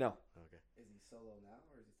 No. Okay. Is he solo now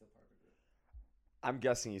or is he still part of a group? I'm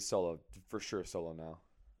guessing he's solo. For sure solo now.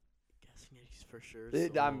 Guessing that he's for sure. I'm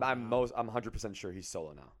solo now. I'm 100% sure he's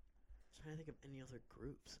solo now. Trying to think of any other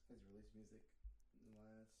groups Has he released music in the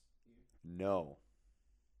last year? No.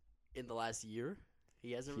 in the last year.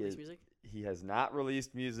 He hasn't He released is- music. He has not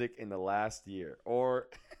released music in the last year. Or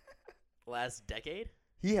Last decade.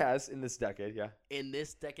 he has in this decade, yeah. In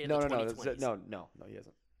this decade. No, of no, the no, 2020s. no, he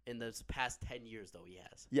hasn't. In the past 10 years, though, he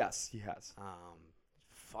has. Yes, he has.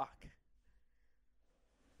 Fuck.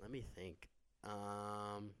 Let me think.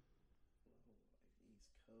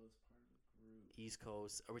 East Coast, part of a group. East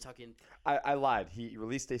Coast. Are we talking? I lied. He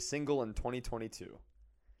released a single in 2022.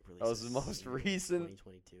 That was released the most single in recent-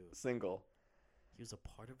 2022. Single. He was a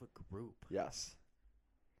part of a group. Yes.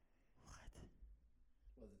 What?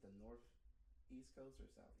 Was it the North East Coast or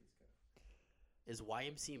South East Coast? Is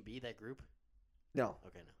YMCMB that group? No.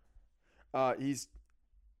 Okay, no. He's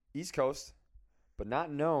East Coast, but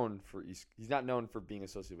not known for East. He's not known for being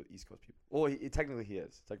associated with East Coast people. Well, technically he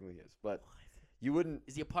is. Technically he is, but What? you wouldn't.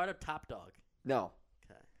 Is he a part of Top Dog? No,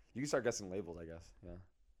 Okay. you can start guessing labels, I guess. Yeah.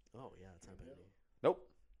 Oh yeah, it's not bad. Nope.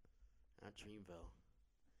 Not Dreamville,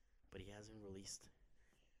 but he hasn't released.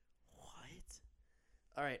 What?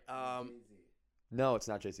 All right. Jay-Z. No, it's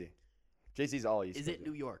not JC. JC's all East. Is Coast, it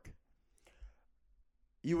New York?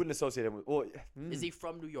 You wouldn't associate him with. Well, Is he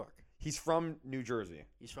from New York? He's from New Jersey.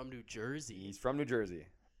 He's from New Jersey. He's from New Jersey.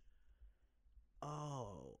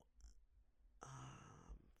 Oh.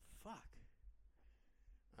 Fuck.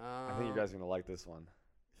 I think you guys are gonna like this one.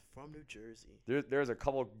 From New Jersey. There's a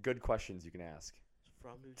couple good questions you can ask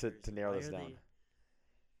From New to Jersey. narrow Why this are down. they-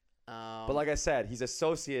 But like I said, he's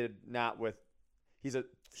associated not with. He's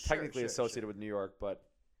technically sure, associated sure. with New York, but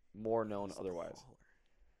more known otherwise.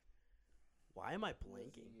 Why am I Does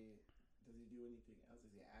blanking? he do anything else?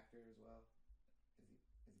 Is he an actor as well?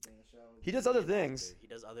 Is he in the show? He does other things. He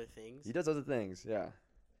does other things. He does other things. Yeah.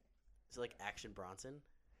 Is it like Action Bronson?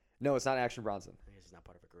 No, it's not Action Bronson. I guess he's not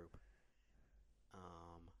part of a group.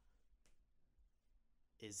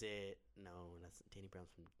 Is it no? That's Danny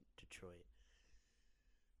Brown's from Detroit.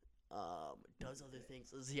 Does other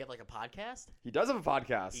things? Does he have like a podcast? He does have a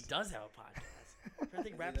podcast. He does have a podcast. I'm trying to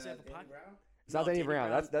think rappers have a Danny podcast. Brown? It's not Danny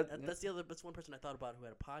Brown. That's That's the other. That's one person I thought about who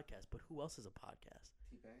had a podcast. But who else has a podcast?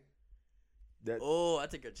 T-Pain? that. Oh,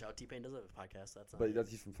 that's a good shout. T-Pain does have a podcast. That's not. But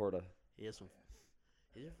he's from Florida. He is from.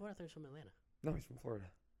 He's from Florida. I thought he was from Atlanta. No, he's from Florida.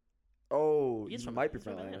 Oh, He is he might be he's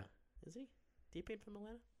from Atlanta. Is he? T-Pain from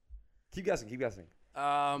Atlanta? Keep guessing. Keep guessing. He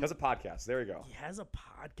has a podcast. There you go. He has a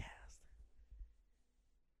podcast.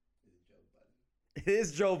 Is it Joe Budden? It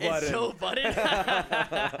is Joe Budden. It's Joe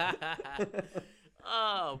Budden.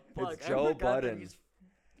 Oh fuck! It's Joe I forgot Budden.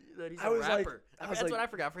 That he's I a was like- rapper. I was That's like- what I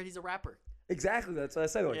forgot. He's a rapper. Exactly. That's what I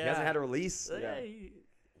said. Like, He hasn't Yeah. had a release. Yeah.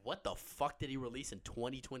 What the fuck did he release in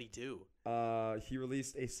 2022? He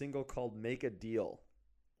released a single called "Make a Deal."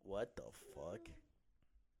 What the fuck?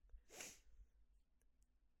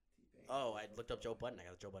 Oh, I looked up Joe Budden. I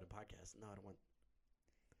got the Joe Budden podcast. No, I don't want.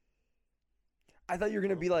 I thought you were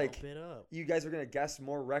gonna be like, Bump it up. you guys were gonna guess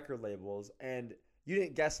more record labels, and you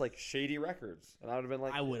didn't guess like Shady Records, and I would have been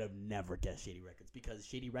like, I would have never guessed Shady Records because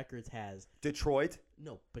Shady Records has Detroit.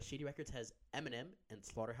 no, but Shady Records has Eminem and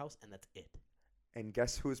Slaughterhouse, and that's it. And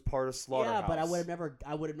guess who is part of Slaughterhouse? Yeah, but I would have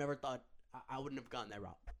never thought. I wouldn't have gone that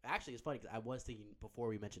route. Actually, it's funny because I was thinking before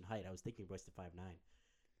we mentioned height, I was thinking Royce the 5'9".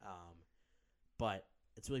 But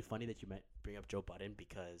it's really funny that you bring up Joe Budden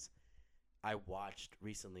because I watched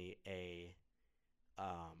recently a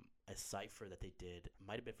cipher that they did. It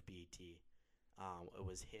might have been for BET. It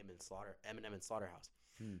was him and Eminem and Slaughterhouse.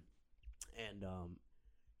 And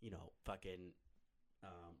fucking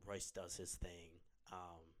Royce does his thing.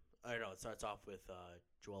 I don't know. It starts off with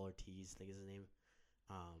Joel Ortiz, I think is his name.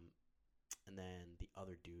 And then the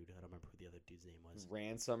other dude, I don't remember who the other dude's name was.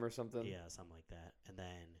 Ransom or something. Yeah, something like that. And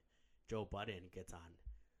then Joe Budden gets on,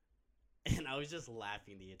 and I was just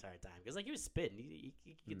laughing the entire time because like he was spitting, he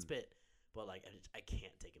could spit, but like I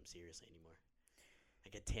can't take him seriously anymore.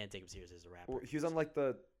 Like I can't take him seriously as a rapper. Well, he was on like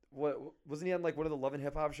what wasn't he on like one of the Love and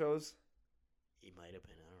Hip Hop shows? He might have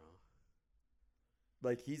been. I don't know.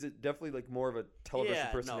 Like he's definitely like more of a television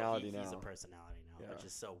personality now. He's a personality now, Yeah. which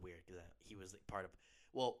is so weird because he was like part of.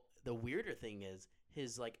 Well, the weirder thing is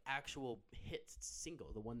his like actual hit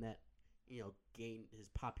single, the one that gained his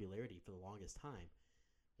popularity for the longest time,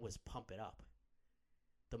 was "Pump It Up."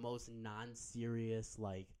 The most non-serious,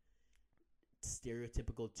 like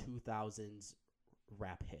stereotypical 2000s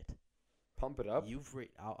rap hit. Pump It Up.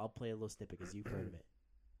 I'll play a little snippet because you've heard of it.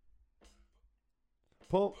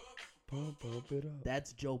 Pump it up.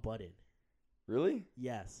 That's Joe Budden. Really?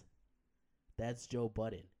 Yes, that's Joe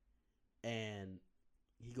Budden, and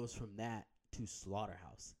he goes from that to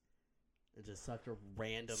Slaughterhouse. It's just such a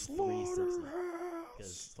random 360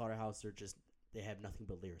 because Slaughterhouse they have nothing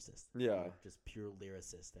but lyricists. Yeah. Like, just pure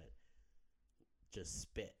lyricists that just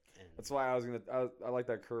spit. And That's why I like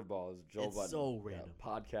that curveball. Is Joe It's Budden. so Yeah, random.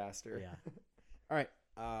 podcaster. Yeah. All right.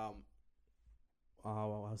 I'll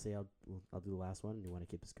say I'll do the last one. You want to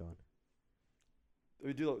keep this going?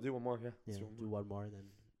 We do one more. Yeah. Yeah. Let's do one Do more. one more, then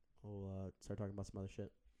we'll start talking about some other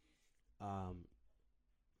shit.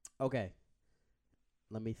 Okay.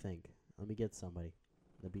 Let me think. Let me get somebody.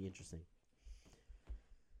 That'd be interesting.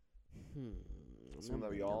 Someone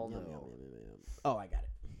that we all know. Oh, I got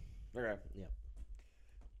it. Okay. Yep.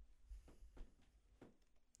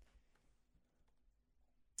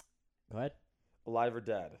 Go ahead. Alive or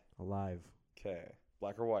dead? Alive. Okay.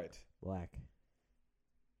 Black or white? Black.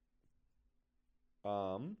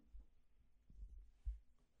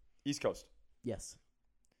 East Coast. Yes.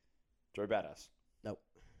 Joey Badass.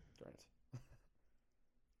 Darn it.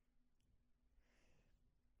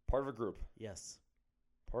 Part of a group. Yes.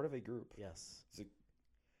 Part of a group. Yes. Is it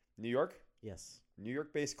New York? Yes. New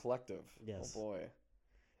York-based collective. Yes. Oh boy.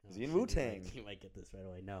 Is he in shit, Wu-Tang? You might get this right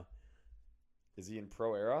away. No. Is he in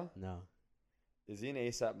Pro Era? No. Is he in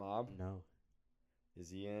ASAP Mob? No. Is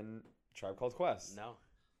he in Tribe Called Quest? No.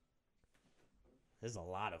 There's a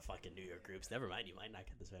lot of fucking New York groups. Never mind. You might not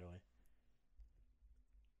get this right away.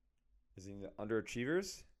 Is he in the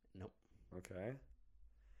Underachievers? Nope. Okay.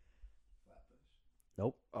 Flatbush.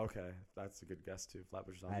 Nope. Okay. That's a good guess too.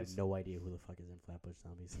 Flatbush I have Zombies. no idea who the fuck is in Flatbush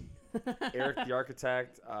Zombies. Eric the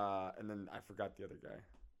Architect, and then I forgot the other guy.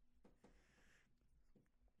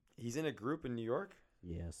 He's in a group in New York?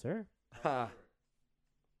 Yes, sir. Ha.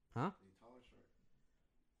 Huh? Are you tall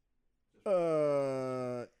or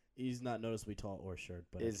short? He's not noticeably tall or short,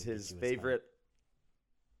 but Is his favorite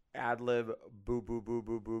ad lib boo boo boo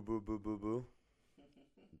boo boo boo boo boo boo?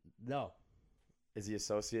 No. Is he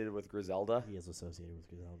associated with Griselda? He is associated with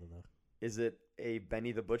Griselda, though. Is it a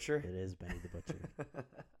Benny the Butcher? It is Benny the Butcher.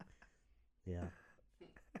 Yeah.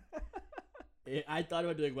 I thought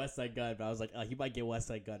about doing West Side Gun, but I was like, he might get West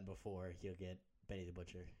Side Gun before he'll get Benny the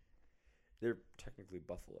Butcher. They're technically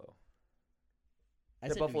Buffalo. I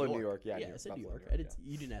Yeah, said Buffalo, New New York. York. Yeah, I said New Buffalo, York. New York,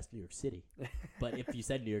 You didn't ask New York City. But if you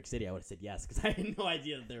said New York City, I would have said yes because I had no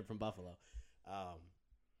idea that they were from Buffalo.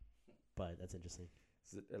 But that's interesting.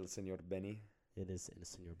 Is it El Senor Benny? It is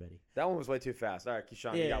Senor Benny. That one was way too fast. All right,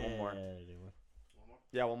 Keyshawn, you got one more. One more?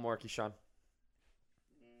 Yeah, one more, Keyshawn.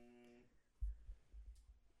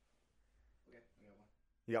 Okay, I got one.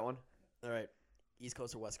 You got one? All right. East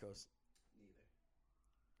Coast or West Coast?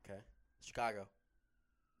 Neither. Okay. Chicago.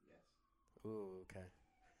 Yes. Ooh, okay.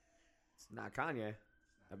 It's not Kanye.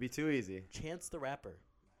 That'd be too easy. Chance the Rapper.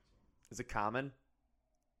 Is it Common?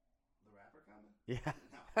 The rapper comment? Yeah.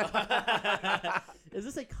 No. Is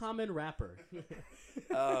this a common rapper?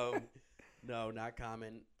 No, not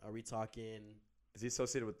common. Are we talking? Is he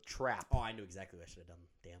associated with Trap? Oh, I knew exactly what I should have done.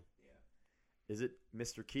 Damn. Yeah. Is it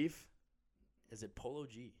Mr. Keefe? Is it Polo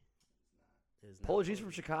G? It is not Polo G's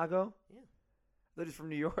from Chicago? Yeah. I thought he's from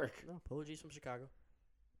New York. No, Polo G's from Chicago.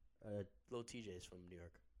 Lil TJ's from New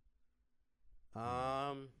York.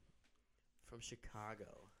 From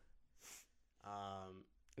Chicago.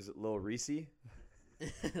 Is it Lil Reese?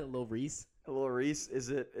 Lil Reese. Lil Reese? Is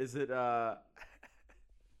it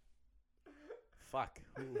Fuck.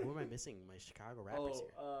 Who am I missing? My Chicago rappers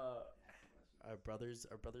here. Oh, Our brothers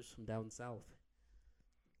from down south.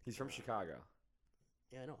 he's from Chicago.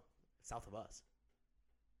 Yeah, I know. South of us.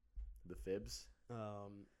 The Fibs?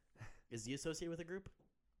 Is he associated with a group?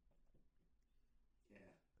 Yeah.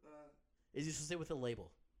 Is he associated with a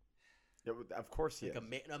label? Yeah, of course he Like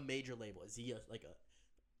is. a major label? Is he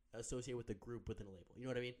associated with a group within a label? You know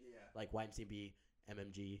what I mean? Yeah. Like YMCB,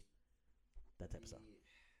 MMG, that type of stuff.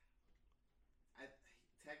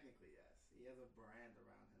 Technically, yes. He has a brand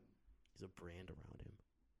around him. He's a brand around him.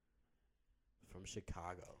 From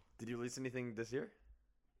Chicago. Did you release anything this year?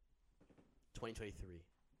 2023.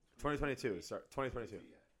 2022. Sorry, 2022. Yeah.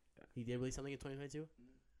 He did release something in 2022?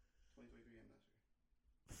 2023, I'm not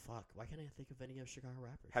sure. Fuck. Why can't I think of any of Chicago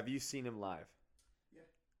rappers? Have you seen him live? Yeah.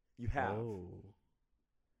 You have. Oh.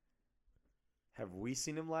 Have we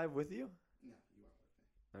seen him live with you? No, you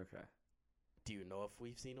weren't with me. Okay. Do you know if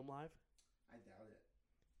we've seen him live? I doubt it.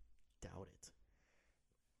 Doubt it.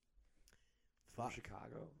 From Fuck.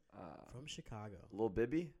 Chicago. From Chicago. Lil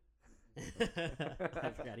Bibby. I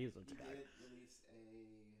forgot he was from He Chicago. did release a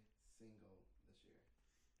single this year.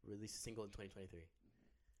 Released a single in 2023.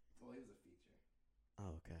 Well, he was a feature.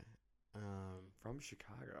 Oh, okay. From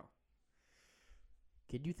Chicago.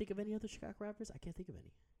 Can you think of any other Chicago rappers? I can't think of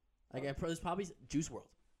any. Like, there's probably Juice World.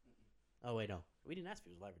 Oh wait, no, we didn't ask if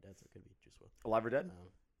he was alive or dead, so it could be Juice World. Alive or dead?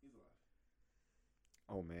 He's alive.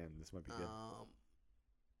 Oh man, this might be good.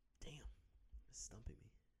 Damn, this is stumping me.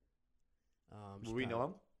 Will we know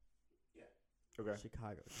him? Yeah. Okay.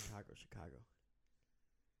 Chicago.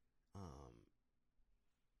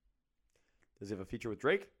 Does he have a feature with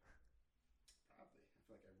Drake? Probably. I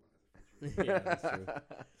feel like everyone has a feature. Yeah, that's true.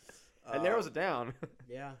 That narrows it down.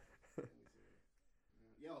 Yeah.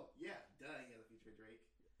 Yo, yeah, duh, he has a feature with Drake.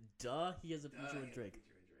 Duh, he has a Duh, feature he with has Drake. a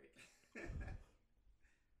feature with Drake.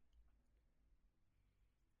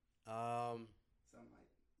 Some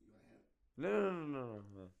might. You want to hint?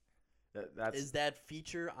 No. That's Is that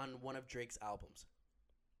feature on one of Drake's albums?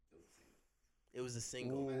 It was a single. It was a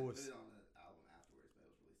single. Well, Ooh, man, put it on the album afterwards, but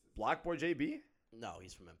it was released as a Block Boy JB? No,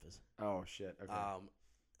 he's from Memphis. Oh shit. Okay.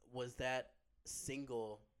 Was that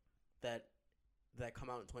single that come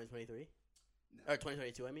out in 2023 No. or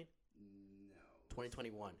 2022? I mean, No.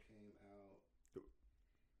 2021. Came out.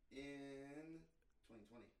 In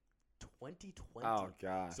 2020. 2020. Oh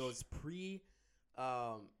gosh. So it's pre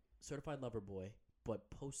Certified Lover Boy, but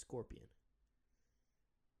post Scorpion.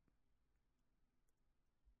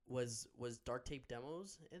 Was Dark Tape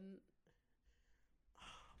Demos in?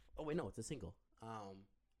 Oh wait, no, it's a single.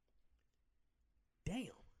 Damn.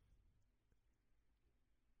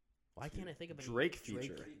 Why can't I think of any Drake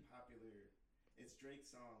feature. Pretty popular. It's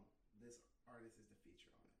Drake's song. This artist is the feature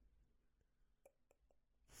on it.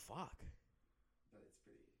 Fuck. But it's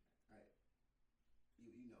pretty.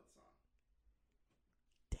 You know the song.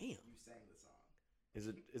 Damn. You sang the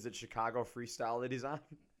song. Is it Chicago Freestyle that he's on?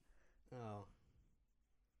 Oh.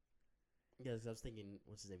 Yeah, 'cause I was thinking,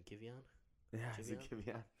 what's his name, Kivion? Yeah, is it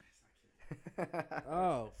Kivion? It's not kidding.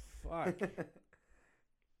 Oh fuck.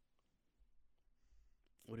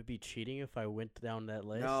 Would it be cheating if I went down that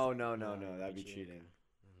list? No, No, that'd be cheating.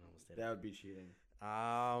 I don't know what's that. That would be cheating.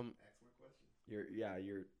 Ask more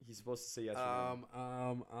questions. He's supposed to say yes or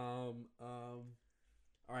no.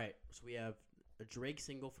 All right, so we have a Drake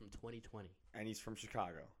single from 2020, And he's from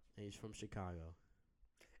Chicago. and he's from Chicago.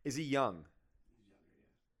 Is he young? He's younger,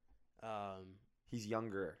 yeah. He's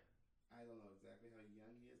younger. I don't know exactly how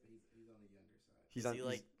young he is, but he's on the younger side. He's is on he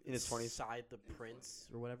like in his 20s. Side the In his Prince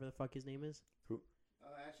 20s, or whatever the fuck his name is?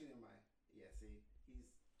 Actually, never mind. Yeah, see, he's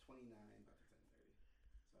 29, about to turn 30.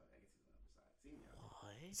 So I guess he's on the other side. Seems young.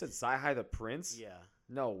 What? You said Sci-Hi the Prince? Yeah.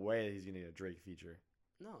 No way he's going to get a Drake feature.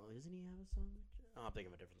 No, doesn't he have a song? Oh, I'm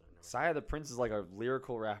thinking of a different song. Sci-Hi the Prince is like a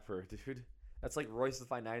lyrical rapper, dude. That's like Royce the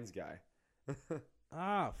Five Nines guy.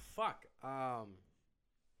 Ah, fuck.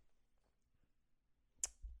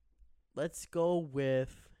 Let's go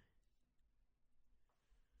with.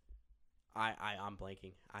 I'm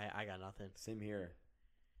blanking. I got nothing. Same here.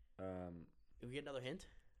 Can we get another hint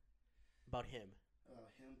about him?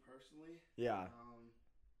 Him personally? Yeah.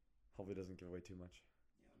 Hopefully it doesn't give away too much.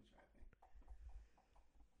 Yeah, let me try to think.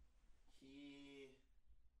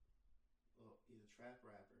 He's a trap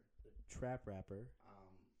rapper. Trap rapper.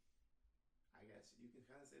 I guess you can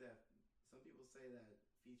kind of say that. Some people say that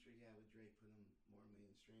feature he had with Drake put him more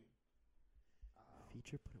mainstream.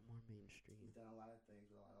 Feature put it more mainstream. He's done a lot of things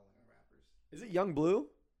with a lot of rappers. Is it Young Blue?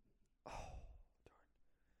 Oh,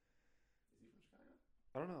 Is he from Chicago?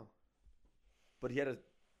 I don't know. But he had a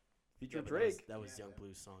feature Yeah, with Drake. That was Yeah, Young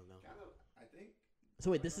Blue's song though. Kind of, I think. So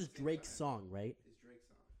wait, this Around is the same Drake's time. song, right? It's Drake's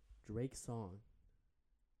song. Drake's song.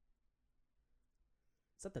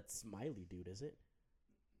 It's not that Smiley dude, is it?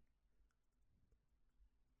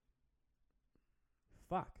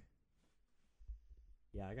 Fuck.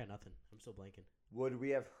 Yeah, I got nothing. I'm still blanking. Would we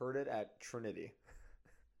have heard it at Trinity?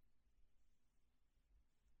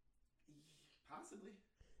 Possibly.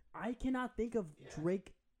 I cannot think of Yeah.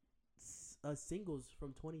 Drake singles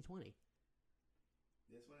from 2020.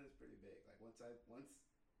 This one is pretty big. Like once I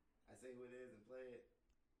say who it is and play it.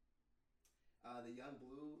 The Young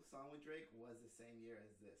Blue song with Drake was the same year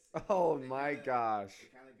as this. Oh They my kinda- gosh. They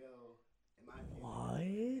kind of go, in my opinion.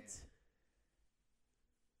 What?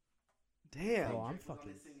 Damn. Oh, I'm Drake was on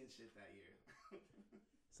fucking- his singing shit that year.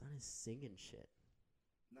 It's not his singing shit.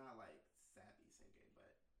 Not like sappy singing,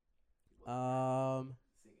 but he was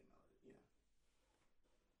singing melody, you know.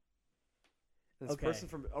 This Okay. person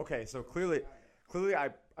from so clearly I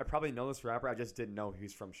probably know this rapper. I just didn't know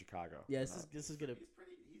he's from Chicago. Yeah, this is gonna He's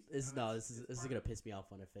pretty. this is gonna piss me off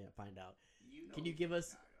when I find out. You know Can you he's give from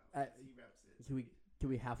us, Chicago, 'cause he reps it. Can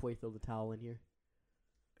we halfway throw the towel in here?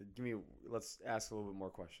 Let's ask a little bit more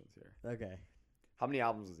questions here. Okay. How many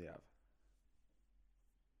albums does he have?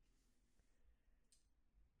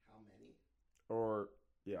 How many? Or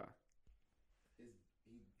yeah.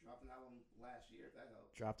 He dropped an album last year. If that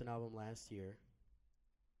helps. Dropped an album last year.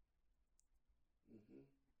 Mm-hmm.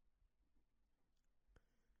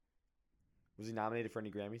 Was he nominated for any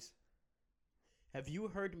Grammys? Have you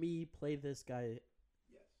heard me play this guy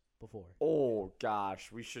Yes. before? Oh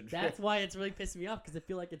gosh, we should. That's why it's really pissing me off because I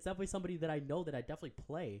feel like it's definitely somebody that I know that I definitely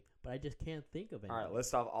play, but I just can't think of it. All right,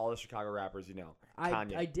 list off all the Chicago rappers you know.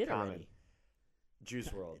 Kanye, I did Common, already. Juice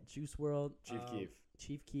WRLD, Juice WRLD, Chief Keef.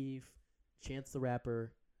 Chief Keef, Chance the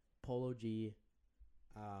Rapper, Polo G.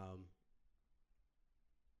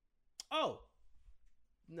 Oh,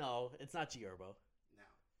 no, it's not G Herbo.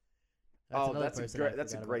 No. That's a person I great.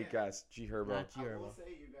 That's a forgot great about. guess. G Herbo. Not G I Herbo. will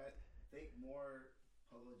say you got think more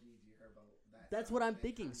Polo G Herbo. That's what I'm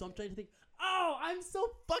thinking. So I'm trying to think. Oh, I'm so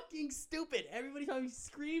fucking stupid. Everybody's always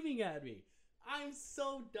screaming at me. I'm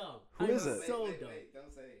so dumb. Who I'm is it? So wait, dumb.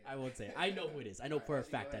 don't say it. I won't say it. I know who it is. I know for a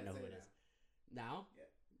Actually, fact go I ahead know and who say it it is. Now?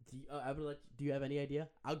 Yeah. Do you have any idea?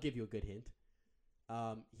 I'll give you a good hint.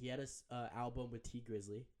 He had a album with T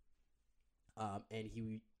Grizzly. And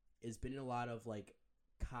he has been in a lot of like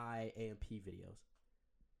high AMP videos.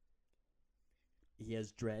 He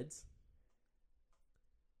has dreads.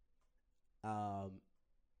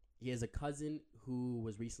 He has a cousin who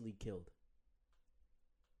was recently killed.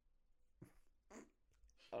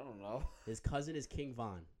 I don't know. His cousin is King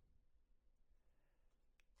Von.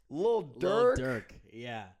 Lil Durk. Lil Durk,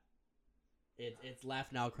 yeah. It's Laugh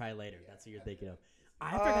Now, Cry Later. That's what you're thinking of.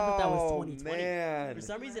 I forgot that was 2020. Man. For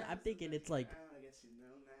some reason, I'm thinking it's like, I guess you know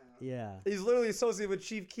now. yeah. He's literally associated with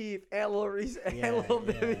Chief Keef and Lil Reese and Lil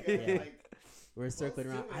Baby. yeah. We're circling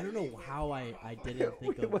around. I don't know how I didn't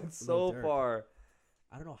think We of went so Lil Durk. far.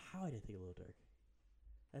 I don't know how I didn't think of Lil Durk.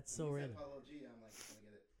 That's so When you random. said Polo G, I'm like, gonna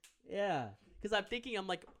get it. Yeah, because I'm thinking I'm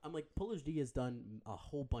like Polo G has done a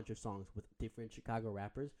whole bunch of songs with different Chicago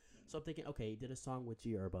rappers. So I'm thinking, okay, he did a song with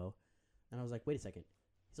G Herbo, and I was like, wait a second,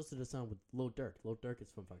 he's also did a song with Lil Durk. Lil Durk is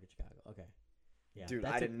from fucking Chicago. Okay, yeah, Dude,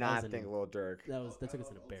 that I took- did that was not an- think Lil Durk. That took us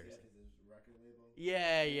I an love embarrassing. OTF is his record label.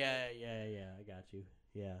 Yeah. I got you.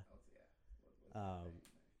 Yeah. OTF. What's his name?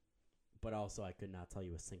 But also I could not tell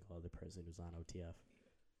you a single other person who's on OTF.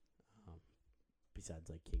 Besides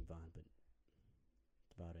like King Von, but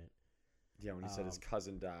that's about it. Yeah, when he said his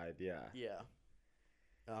cousin died, yeah. Yeah.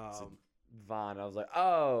 So Von, I was like,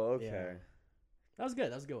 oh, okay. Yeah. That was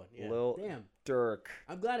good. That was a good one. Yeah. Lil Damn. Durk.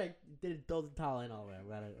 I'm glad I did throw the towel in all the way. I'm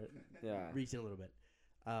glad I Yeah. reached in a little bit.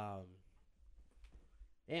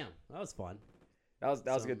 Damn, that was fun. That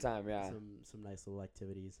was a good time, yeah. Some nice little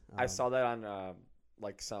activities. I saw that on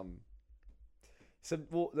like some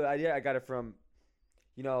well, the idea I got it from,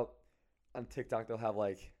 on TikTok they'll have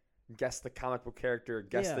like guess the comic book character,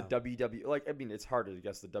 guess the WWE. Like, I mean, it's harder to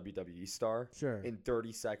guess the WWE star Sure. in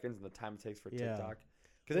 30 seconds and the time it takes for Yeah. TikTok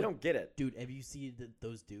because they don't get it. Dude, have you seen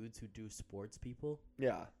those dudes who do sports people?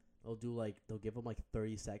 Yeah. They'll give them like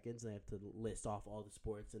 30 seconds and they have to list off all the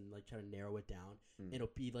sports and like try to narrow it down.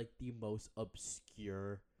 It'll be like the most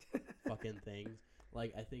obscure fucking things.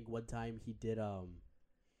 Like, I think one time he did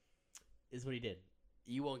is what he did.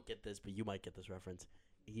 You won't get this, but you might get this reference.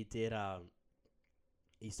 He did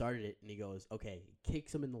he started it and he goes, okay,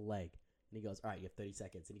 kicks him in the leg. And he goes, all right, you have 30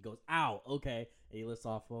 seconds. And he goes, ow, okay. And he lists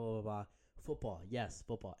off blah, blah, blah. Football, yes.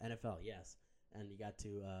 Football. NFL, yes. And he got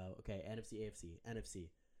to okay, NFC, AFC, NFC.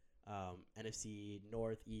 NFC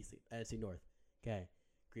North, East, NFC North. Okay.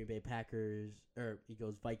 Green Bay Packers, or he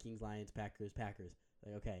goes Vikings, Lions, Packers.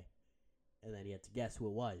 Like, okay. And then he had to guess who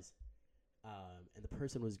it was. And the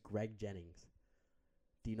person was Greg Jennings.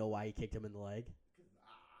 Do you know why he kicked him in the leg?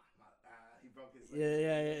 He broke his leg.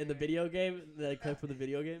 Yeah. In the video game, the clip from the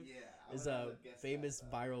video game Yeah. is a famous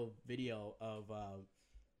viral video of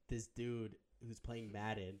this dude who's playing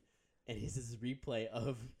Madden, and it's this replay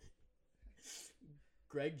of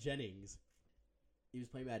Greg Jennings. He was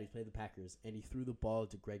playing Madden. He's playing the Packers, and he threw the ball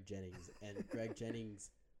to Greg Jennings, and Greg Jennings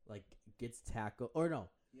like gets tackled. Or no,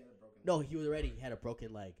 He had a broken no, leg. he already had a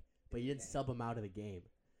broken leg, but he didn't sub him out of the game,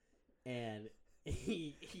 and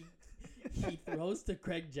he throws to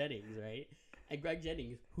Greg Jennings, right? And Greg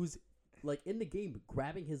Jennings, who's like in the game,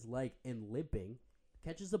 grabbing his leg and limping,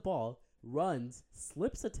 catches the ball, runs,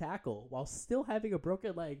 slips a tackle while still having a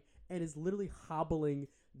broken leg, and is literally hobbling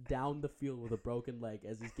down the field with a broken leg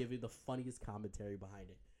as he's giving the funniest commentary behind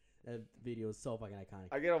it. That video is so fucking iconic.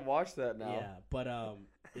 I gotta watch that now. Yeah, but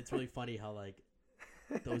it's really funny how like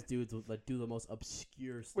those dudes will like do the most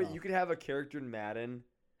obscure stuff. Wait, you could have a character in Madden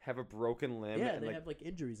have a broken limb yeah, and they like have like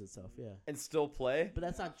injuries and stuff. Yeah, and still play? but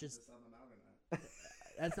that's not just To sub him out or not.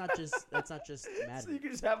 that's not just So Madden. you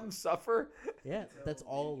could just have him suffer? Yeah, Until that's the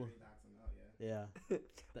all. injury knocks him out,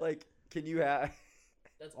 Yeah, Like, can you have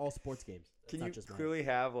that's all sports games. That's can not you just Madden. clearly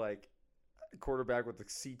have like a quarterback with a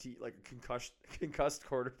CT, like a concussed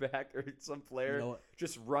quarterback, or some player You know what?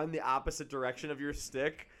 just run the opposite direction of your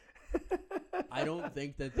stick? I don't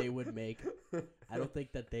think that they would make. I don't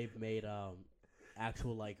think that they've made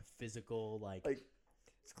actual like physical like.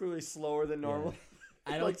 It's clearly slower than normal.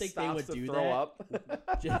 I don't Like, think they stops would to do throw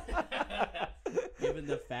that. up. Given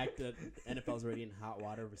the fact that NFL's already in hot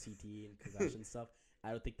water for CT and concussion stuff,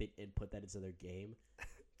 I don't think they'd input that into their game.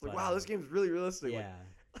 Like, But, wow, this game's really realistic. Yeah.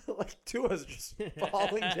 Like Tua's just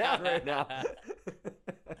falling down right now. You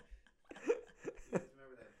guys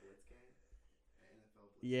remember that Blitz game? The NFL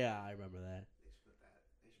Blitz Yeah, game? I remember that.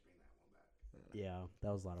 They should bring that one back. Yeah,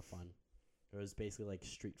 that was a lot of fun. It was basically like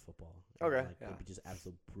street football. Okay, Like, yeah. It'd be just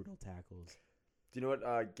absolute brutal tackles. Do you know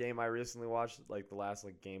what game I recently watched? Like the last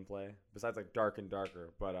like gameplay, besides like Dark and Darker,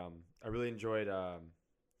 but I really enjoyed. It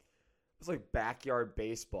was like backyard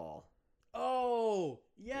baseball. Oh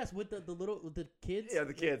yes, with the kids. Yeah,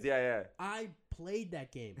 the kids. Yeah. I played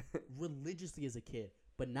that game religiously as a kid,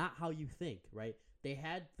 but not how you think. Right? They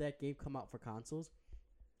had that game come out for consoles,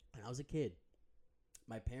 and I was a kid.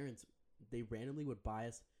 my parents, they randomly would buy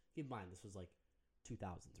us. Keep in mind, this was like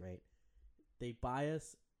 2000s, right? They buy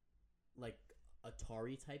us like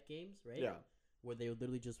Atari type games, right? Yeah. Where they would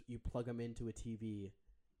literally just you plug them into a TV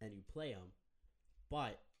and you play them,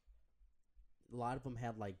 but a lot of them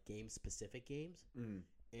had like game specific games,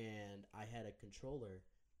 and I had a controller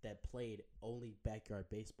that played only backyard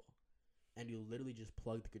baseball, and you literally just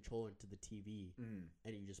plug the controller into the TV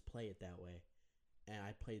and you just play it that way. And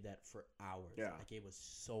I played that for hours. Yeah. That game was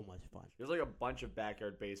so much fun. There's like a bunch of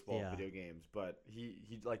backyard baseball video games, but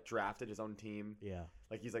he like drafted his own team. Yeah.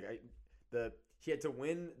 Like he's like he had to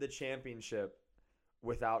win the championship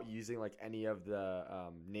without using like any of the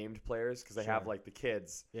named players because they have like the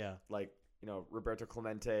kids. Yeah. Like, you know, Roberto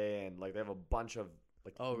Clemente, and like they have a bunch of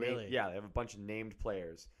like really? Yeah, they have a bunch of named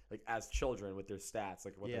players like as children with their stats,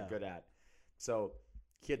 like what they're good at. So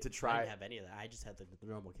he had to try. I didn't have any of that. I just had the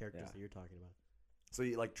normal characters that you're talking about. So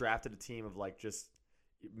he like drafted a team of like just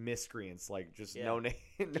miscreants, like just no name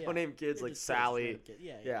kids, They're like just Sally. kids.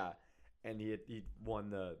 Yeah. And he won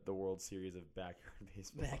the World Series of backyard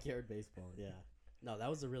baseball. Backyard baseball, yeah. No, that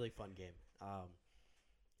was a really fun game.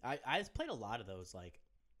 I played a lot of those. Like,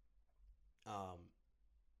 I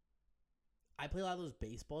played a lot of those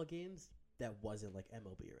baseball games that wasn't like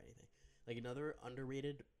MLB or anything. Like another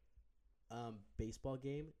underrated baseball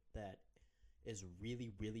game that is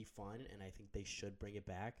really, really fun, and I think they should bring it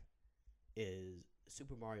back, is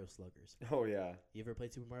Super Mario Sluggers. Oh, yeah. You ever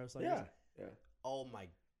played Super Mario Sluggers? Yeah. Oh, my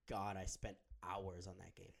God. I spent hours on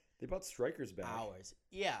that game. They brought Strikers back. Hours.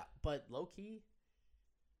 Yeah, but low-key,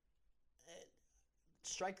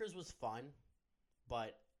 Strikers was fun,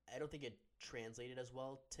 but I don't think it translated as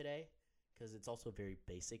well today because it's also a very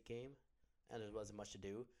basic game, and there wasn't much to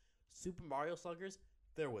do. Super Mario Sluggers,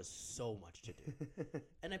 there was so much to do.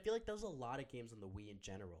 And I feel like there was a lot of games on the Wii in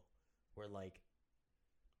general where, like,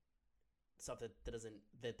 stuff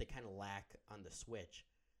that they kind of lack on the Switch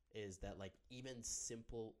is that, like, even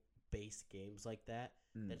simple base games like that,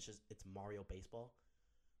 it's Mario Baseball,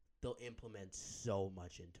 they'll implement so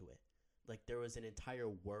much into it. Like, there was an entire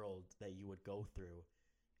world that you would go through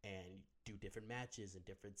and do different matches and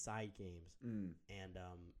different side games. And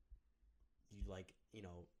you, like, you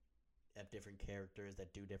know, have different characters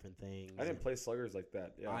that do different things. I didn't play Sluggers like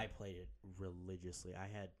that. Yeah. I played it religiously. I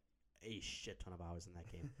had a shit ton of hours in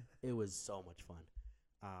that game. It was so much fun.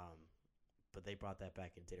 But they brought that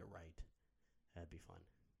back and did it right. That'd be fun.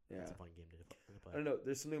 Yeah. It's a fun game to play. I don't know.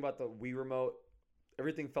 There's something about the Wii remote.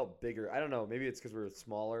 Everything felt bigger. I don't know. Maybe it's because we were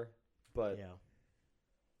smaller. But yeah.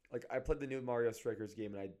 Like, I played the new Mario Strikers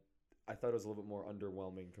game, and I thought it was a little bit more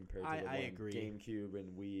underwhelming compared to the agree. GameCube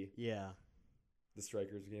and Wii. Yeah. The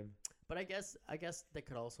Strikers game. But I guess that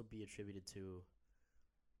could also be attributed to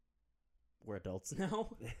we're adults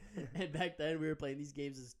now. And back then we were playing these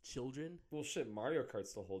games as children. Well, shit, Mario Kart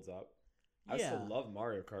still holds up. I Yeah. still love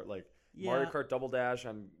Mario Kart. Like, Yeah. Mario Kart Double Dash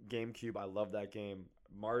on GameCube, I love that game.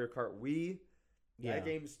 Mario Kart Wii, that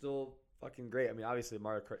game's still fucking great. I mean, obviously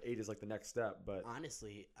Mario Kart 8 is like the next step, but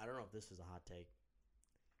Honestly, I don't know if this is a hot take,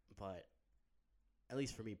 but at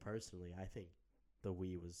least for me personally, I think the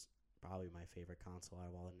Wii was probably my favorite console out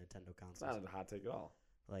of all the Nintendo it's consoles. not a hot take at all.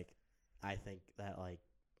 Like, I think that, like,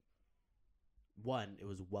 one, it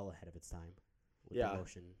was well ahead of its time with the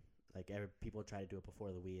motion. Like, people tried to do it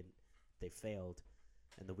before the Wii, and they failed.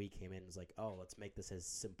 And the Wii came in and was like, oh, let's make this as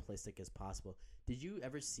simplistic as possible. Did you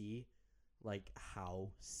ever see, like,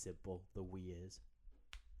 how simple the Wii is?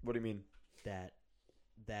 What do you mean? That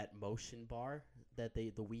motion bar that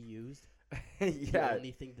the Wii used, Yeah. the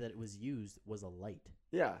only thing that it was used was a light.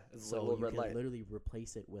 Yeah, it's So a little you red can light. literally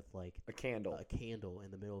replace it with, like, A candle. a candle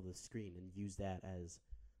in the middle of the screen and use that as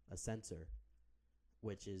a sensor,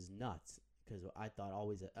 which is nuts. Because I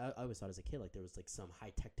always thought as a kid, like, there was, like, some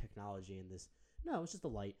high tech technology in this. No, it was just a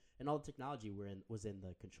light, and all the technology was in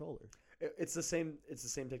the controller. It's the same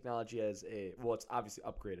technology as well, it's obviously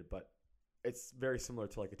upgraded, but it's very similar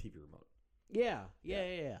to like a TV remote.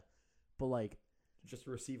 Yeah. But, like, Just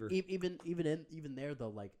a receiver. even there though,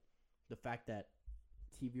 like, the fact that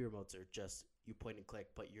TV remotes are just you point and click,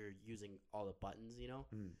 but you're using all the buttons, you know.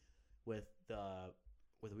 With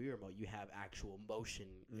Wii remote, you have actual motion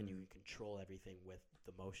and you can control everything with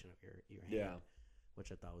the motion of your hand,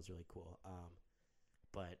 which I thought was really cool.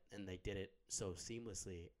 And they did it so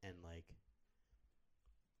seamlessly, and, like,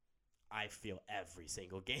 I feel every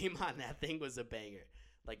single game on that thing was a banger.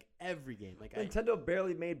 Like, every game. Like, Nintendo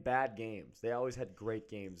barely made bad games. They always had great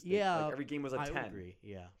games. Like, every game was a 10. I agree,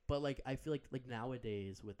 yeah. But, like, I feel like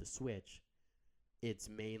nowadays with the Switch, it's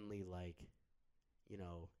mainly, like, you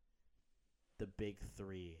know, the big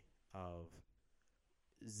three of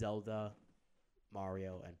Zelda,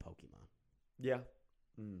 Mario, and Pokemon. Yeah.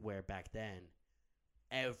 where back then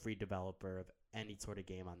every developer of any sort of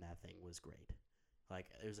game on that thing was great. Like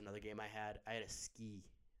there's another game I had a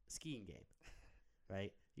skiing game,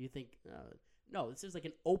 right? You think no, this is like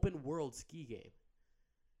an open world ski game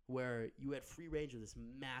where you had free range of this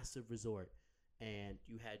massive resort, and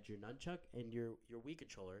you had your nunchuck and your Wii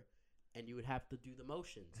controller, and you would have to do the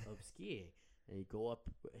motions of skiing, and you go up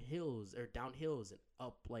hills or down hills and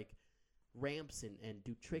up like ramps and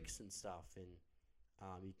do tricks and stuff, and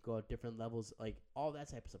you go at different levels, like all that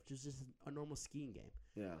type of stuff. Just a normal skiing game.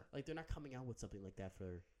 Yeah. Like they're not coming out with something like that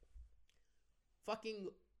for fucking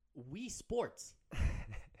Wii Sports.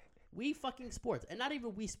 Wii fucking Sports, and not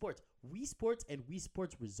even Wii Sports. Wii Sports and Wii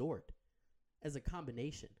Sports Resort as a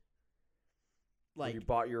combination. Like Like you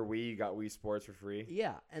bought your Wii, you got Wii Sports for free.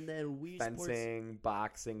 yeah, and then Wii Sports. Fencing,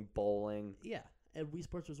 boxing, bowling. Yeah, and Wii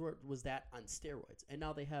Sports Resort was that on steroids, and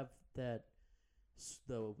now they have the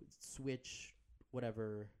Switch,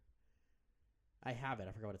 whatever. I have it.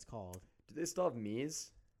 I forgot what it's called. Do they still have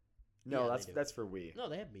Mii's? No, Yeah, they do. that's for Wii. No,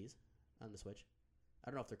 they have Mii's on the Switch. I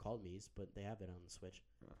don't know if they're called Mii's, but they have it on the Switch.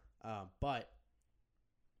 But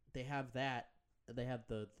they have that. They have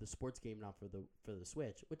the sports game now for the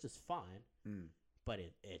Switch, which is fine. But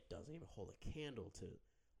it doesn't even hold a candle to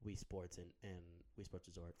Wii Sports and Wii Sports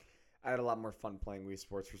Resort. I had a lot more fun playing Wii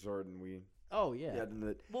Sports Resort and Wii. Oh yeah.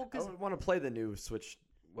 I want to play the new Switch,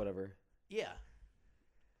 whatever. Yeah.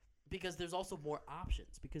 Because there's also more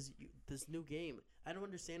options. Because this new game, I don't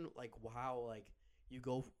understand like how like you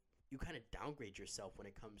kind of downgrade yourself when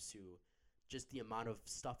it comes to just the amount of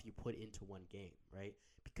stuff you put into one game, right?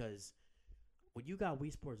 Because when you got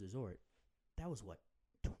Wii Sports Resort, that was what,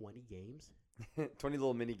 20 games? 20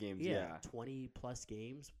 little mini games, yeah. 20 plus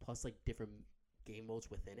games, plus like different game modes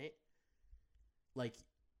within it. Like,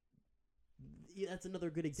 yeah, that's another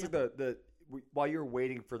good It's example. like while you're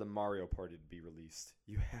waiting for the Mario Party to be released,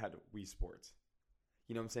 you had Wii Sports.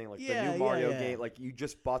 You know what I'm saying? Like the new Mario game, like you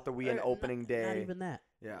just bought the Wii on opening day. Not even that.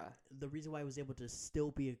 Yeah. The reason why I was able to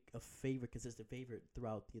still be a consistent favorite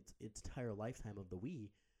throughout its entire lifetime of the Wii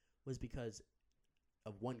was because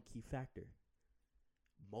of one key factor.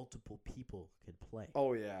 Multiple people could play.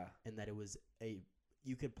 Oh, yeah. And that it was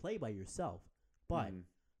you could play by yourself, but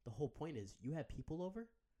the whole point is you have people over.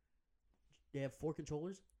 They have 4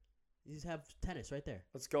 controllers. You just have tennis right there.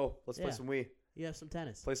 Let's go. Let's play some Wii. You have some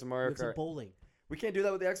tennis. Play some Mario You have some Kart. bowling. We can't do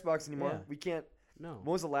that with the Xbox anymore. Yeah. We can't. No.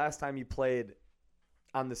 When was the last time you played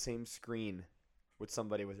on the same screen with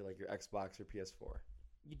somebody with like your Xbox or PS4?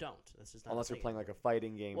 You don't. That's just not Unless a you're thing. playing like a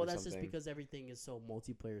fighting game Well, or that's something. just because everything is so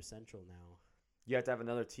multiplayer central now. You have to have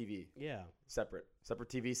another TV. Yeah. Separate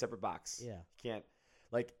TV, separate box. Yeah. You can't.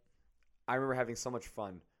 Like, I remember having so much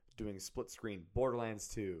fun doing split screen, Borderlands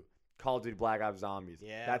 2, Call of Duty Black Ops Zombies,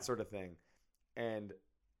 that sort of thing. And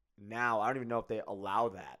now I don't even know if they allow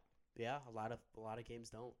that. Yeah, a lot of games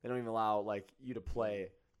don't. They don't even allow like you to play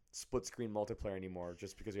split screen multiplayer anymore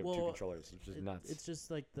just because you have 2 controllers, which is nuts. It's just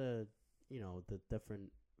like the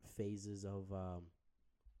different phases of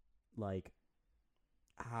like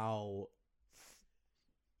how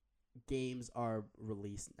games are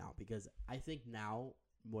released now, because I think now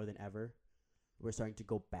more than ever we're starting to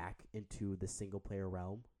go back into the single player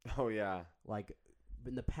realm. Oh yeah. Like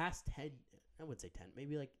in the past 10, I wouldn't say 10,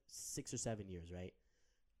 maybe like 6 or 7 years, right?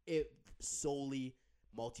 It solely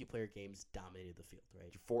multiplayer games dominated the field,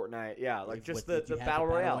 right? Fortnite, yeah, like just you the had battle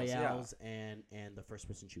royales, and the first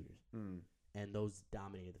person shooters, and those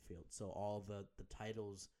dominated the field. So all the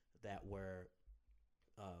titles that were,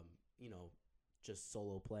 just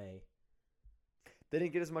solo play, they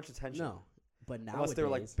didn't get as much attention. No, but now unless they were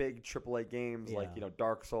like big AAA games, like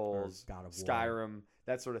Dark Souls, God of War. Skyrim,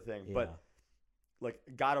 that sort of thing. Yeah. But like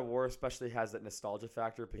God of War especially has that nostalgia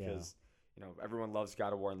factor because everyone loves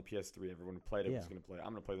God of War on the PS3. Everyone who played it was going to play it.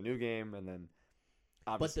 I'm going to play the new game, and then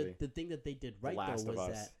obviously. But the thing that they did right though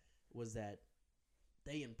was that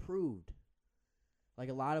they improved. Like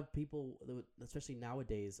a lot of people, especially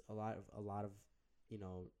nowadays, a lot of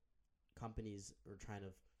companies are trying to,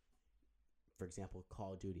 for example,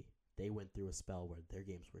 Call of Duty. They went through a spell where their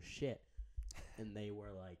games were shit, and they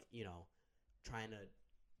were like, trying to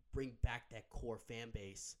bring back that core fan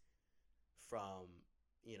base from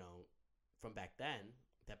back then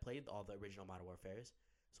that played all the original Modern Warfares.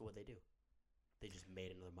 So what they do? They just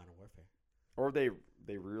made another Modern Warfare. Or they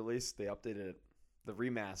re-released, they updated it, the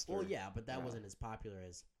remaster. Well, yeah, but that wasn't as popular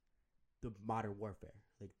as the Modern Warfare.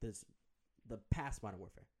 Like the past Modern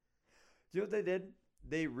Warfare. Do you know what they did?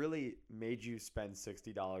 They really made you spend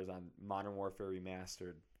 $60 on Modern Warfare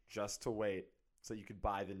Remastered just to wait so you could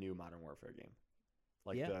buy the new Modern Warfare game.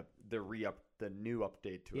 Like the new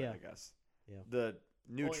update to it, I guess. Yeah. The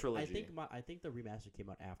New trilogy. I think the remaster came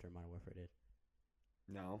out after Modern Warfare did.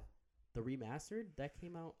 No. The remastered that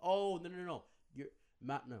came out. Oh no.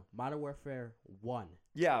 Modern Warfare 1.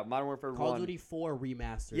 Yeah, Modern Warfare Call 1. of Duty 4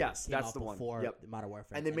 remastered. Yes, came that's out the one. before Yep. Modern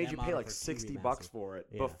Warfare. And they made you pay Modern like Warfare 2 $60 remastered. for it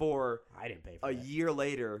Yeah. before I didn't pay for a that. year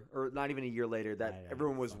later, or not even a year later, that I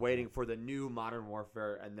everyone was fuck waiting that. for the new Modern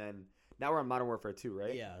Warfare, and then now we're on Modern Warfare 2,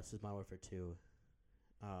 right? Yeah, this is Modern Warfare 2.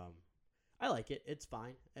 I like it. It's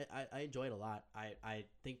fine. I enjoy it a lot. I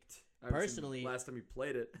think I haven't seen personally, last time you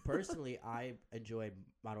played it. personally, I enjoyed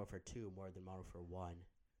Modern Warfare 2 more than Modern Warfare 1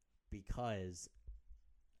 because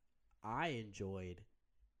I enjoyed.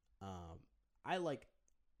 I like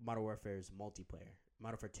Modern Warfare's multiplayer.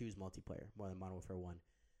 Modern Warfare 2's multiplayer more than Modern Warfare 1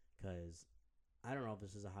 because I don't know if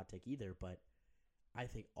this is a hot take either, but I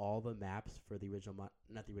think all the maps for the original,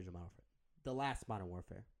 not the original Modern Warfare, the last Modern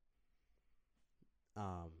Warfare,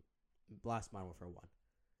 last Modern Warfare 1,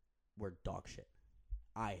 were dog shit.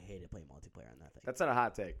 I hated playing multiplayer on that thing. That's not a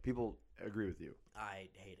hot take. People agree with you. I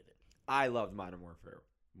hated it. I loved Modern Warfare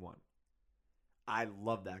 1. I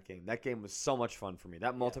loved that game. That game was so much fun for me.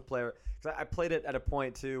 That multiplayer, because I played it at a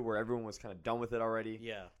point too where everyone was kind of done with it already.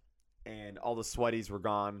 Yeah. And all the sweaties were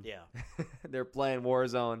gone. Yeah. They're playing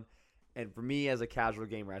Warzone. And for me as a casual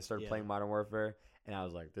gamer, I started Yeah. playing Modern Warfare, and I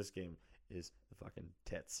was like, this game is the fucking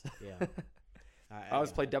tits. Yeah. I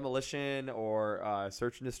always played Demolition or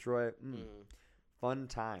Search and Destroy. Fun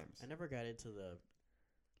times. I never got into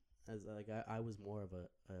I was more of a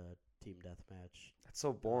team deathmatch. That's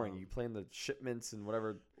so boring. Um, You playing the shipments and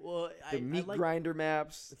whatever. Well, The meat grinder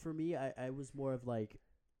maps. For me, I was more of like.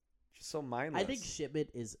 Just so mindless. I think shipment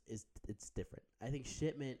is it's different. I think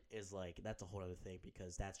shipment is like that's a whole other thing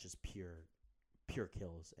because that's just pure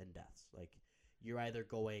kills and deaths. Like you're either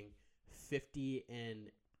going 50 and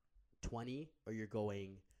 20 or you're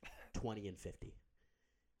going 20 and 50.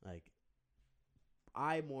 Like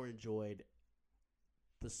I more enjoyed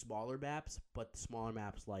the smaller maps, but the smaller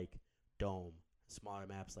maps like Dome, smaller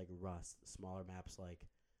maps like Rust, smaller maps like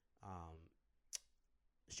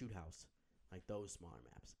Shoot House, like those smaller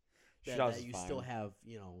maps. That you still have,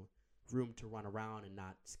 room to run around and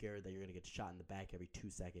not scared that you're gonna get shot in the back every 2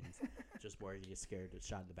 seconds. Just more you get scared to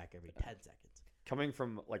shot in the back every 10 seconds. Coming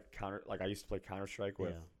from I used to play Counter-Strike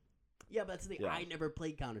with. Yeah, but that's the thing. Yeah. I never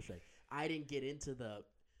played Counter-Strike. I didn't get into the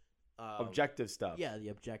Objective stuff. Yeah, the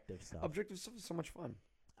objective stuff. Objective stuff is so much fun.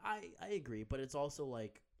 I agree, but it's also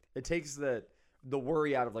like. It takes the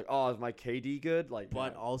worry out of like, oh, is my KD good? Like,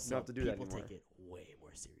 But also, you don't have to do that people anymore. take it way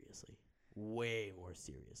more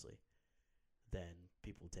seriously than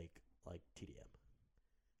people take like TDM.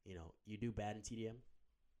 You do bad in TDM.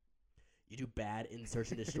 You do bad in Search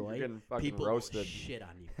and Destroy. You're getting fucking people roasted. will shit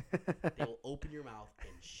on you. They will open your mouth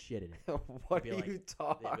and shit in it. What They'll are be you like- They'll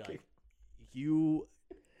talking? be like, you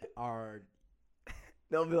are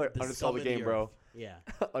They'll be like, the uninstall scum the of game, bro. earth. Yeah.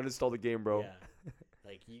 Uninstall the game, bro. Yeah.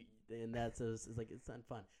 Like you, and it's like it's not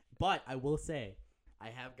fun. But I will say, I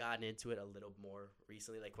have gotten into it a little more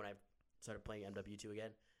recently. Like when I started playing MW2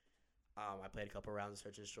 again, I played a couple rounds of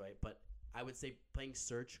Search and Destroy. But I would say playing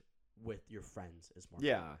Search with your friends is more.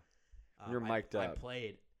 Yeah. Fun. You're mic'd up. I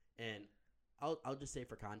played, and I'll just say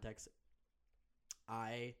for context,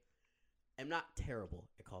 I am not terrible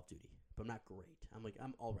at Call of Duty, but I'm not great.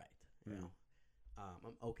 I'm all right. You know,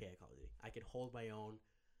 I'm okay at Call of Duty. I can hold my own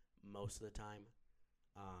most of the time.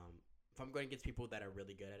 If I'm going against people that are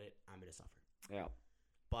really good at it, I'm gonna suffer. Yeah.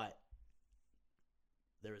 But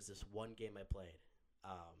there was this one game I played,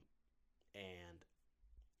 and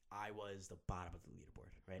I was the bottom of the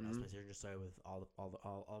leaderboard. Right, I was playing Search and Destroy with all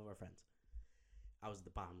of our friends. I was at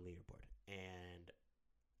the bottom of the leaderboard, and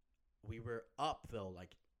we were up, Phil,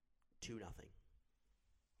 like 2-0,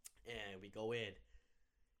 and we go in,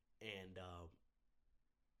 and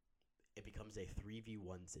it becomes a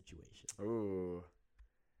 3v1 situation. Ooh.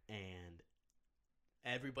 And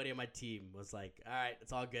everybody on my team was like, all right,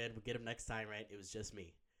 it's all good. We'll get him next time, right? It was just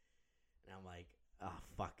me. And I'm like, oh,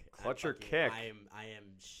 fuck. Clutch or kick. I am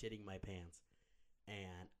shitting my pants.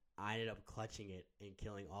 And I ended up clutching it and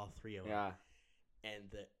killing all 3 of them. Yeah.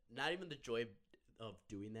 And not even the joy of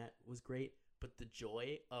doing that was great, but the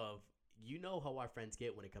joy of, how our friends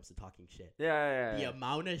get when it comes to talking shit. Yeah. The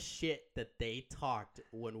amount of shit that they talked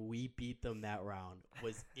when we beat them that round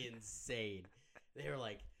was insane. They were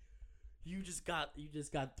like, you just got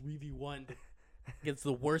 3v1 against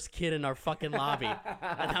the worst kid in our fucking lobby.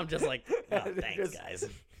 And I'm just like, oh, thanks, guys.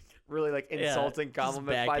 Really insulting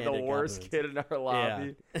compliment by the worst kid in our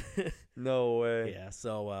lobby. Yeah. No way. Yeah,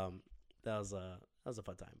 so that was a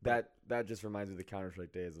fun time. That just reminds me of the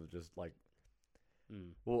Counter-Strike days of just like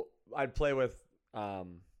well, I'd play with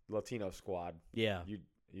Latino squad. Yeah.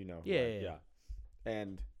 You know. Yeah.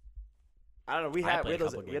 And I don't know. We I had played a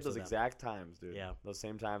those couple we had games those with them. exact times, dude. Yeah. Those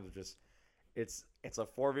same times of just it's a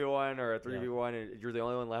 4v1 or a 3v1 and you're the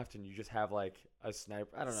only one left and you just have like a sniper.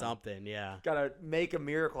 I don't know. Something, yeah. Gotta make a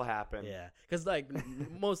miracle happen. Yeah. Because, like,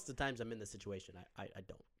 most of the times I'm in this situation, I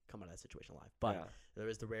don't come out of that situation alive. But Yeah. there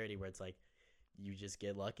is the rarity where it's like you just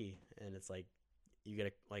get lucky and it's like you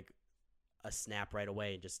get a snap right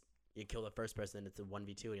away and just you kill the first person and it's a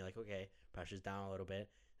 1v2 and you're like, okay, pressure's down a little bit,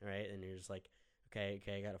 right? And you're just like, okay,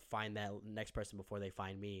 I gotta find that next person before they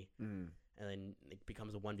find me. Mm. And then it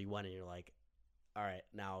becomes a 1v1 and you're like, all right,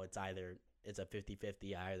 now it's a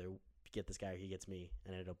 50-50. I either get this guy or he gets me,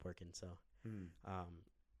 and it ended up working. So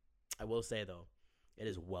I will say though, it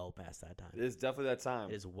is well past that time. It is definitely that time.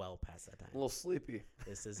 It is well past that time. a little sleepy.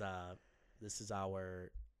 This is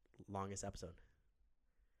our longest episode.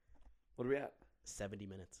 What are we at? 70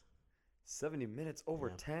 minutes. 70 minutes over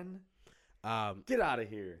Yeah. 10? Get out of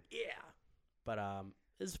here. Yeah. But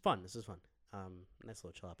this is fun. Nice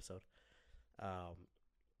little chill episode.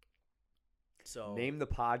 So Name the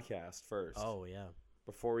podcast first. Oh yeah.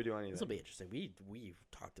 Before we do anything. This will be interesting. We've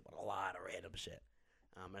talked about a lot of random shit.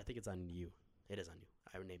 I think it's on you. It is on you.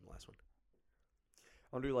 I would name the last one.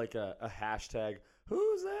 I want to do like a hashtag.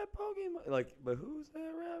 Who's that Pokemon? Like, but who's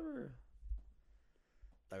that rapper?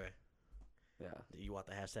 Okay. Yeah. Do you want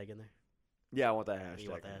the hashtag in there? Yeah, I want that hashtag.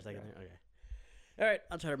 You want the hashtag yeah. in there? Okay. All right.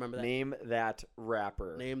 I'll try to remember that. Name that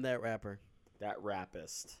rapper. Name that rapper. That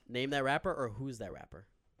rappist. Name that rapper or who's that rapper?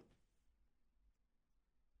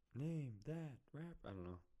 Name that rapper. I don't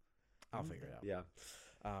know. I'll figure it out. Yeah.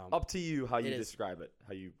 Um, Up to you how you it is- describe it.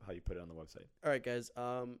 How you put it on the website. All right, guys.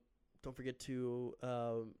 Don't forget to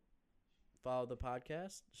follow the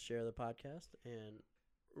podcast, share the podcast, and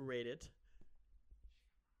rate it.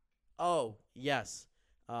 Oh yes,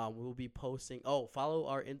 we'll be posting. Oh, follow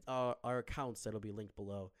our accounts that'll be linked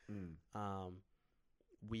below.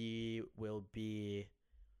 We will be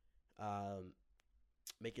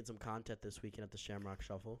making some content this weekend at the Shamrock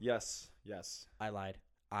Shuffle. Yes. I lied.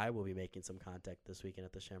 I will be making some content this weekend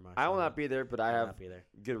at the Shamrock. I will Shuffle. not be there, but I will have not be there.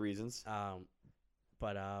 good reasons.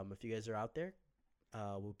 But if you guys are out there,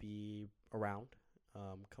 we'll be around.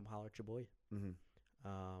 Come holler at your boy. Mm-hmm.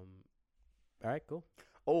 All right, cool.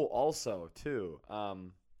 Oh, also too.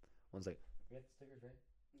 One second. We got the stickers, right?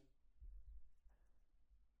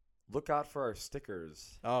 Look out for our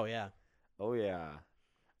stickers. Oh yeah. Oh yeah.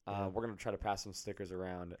 Yeah. We're gonna try to pass some stickers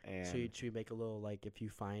around and So should we make a little like if you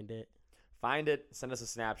find it, find it, send us a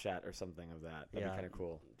Snapchat or something of that. That'd Yeah. be kind of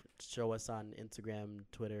cool. show us on Instagram,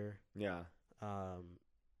 Twitter, Yeah.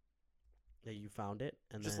 that you found it,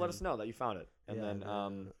 and Just then, let us know that you found it, and yeah, then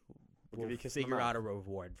we'll give you a kiss in the figure out mouth. a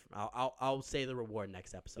reward. I'll say the reward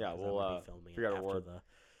next episode. Yeah, 'cause we'll, I'm gonna be filming figure out a after reward. the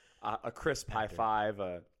A crisp high After. five,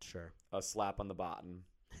 a sure. slap on the bottom,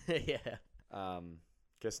 Yeah,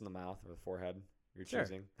 kiss in the mouth or the forehead. You're Sure.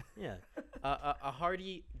 choosing. yeah. A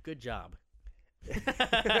hearty good job.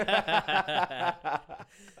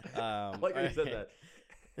 I like how you said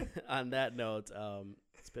that. On that note,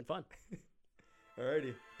 it's been fun.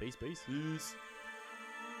 Alrighty. Peace. Peace.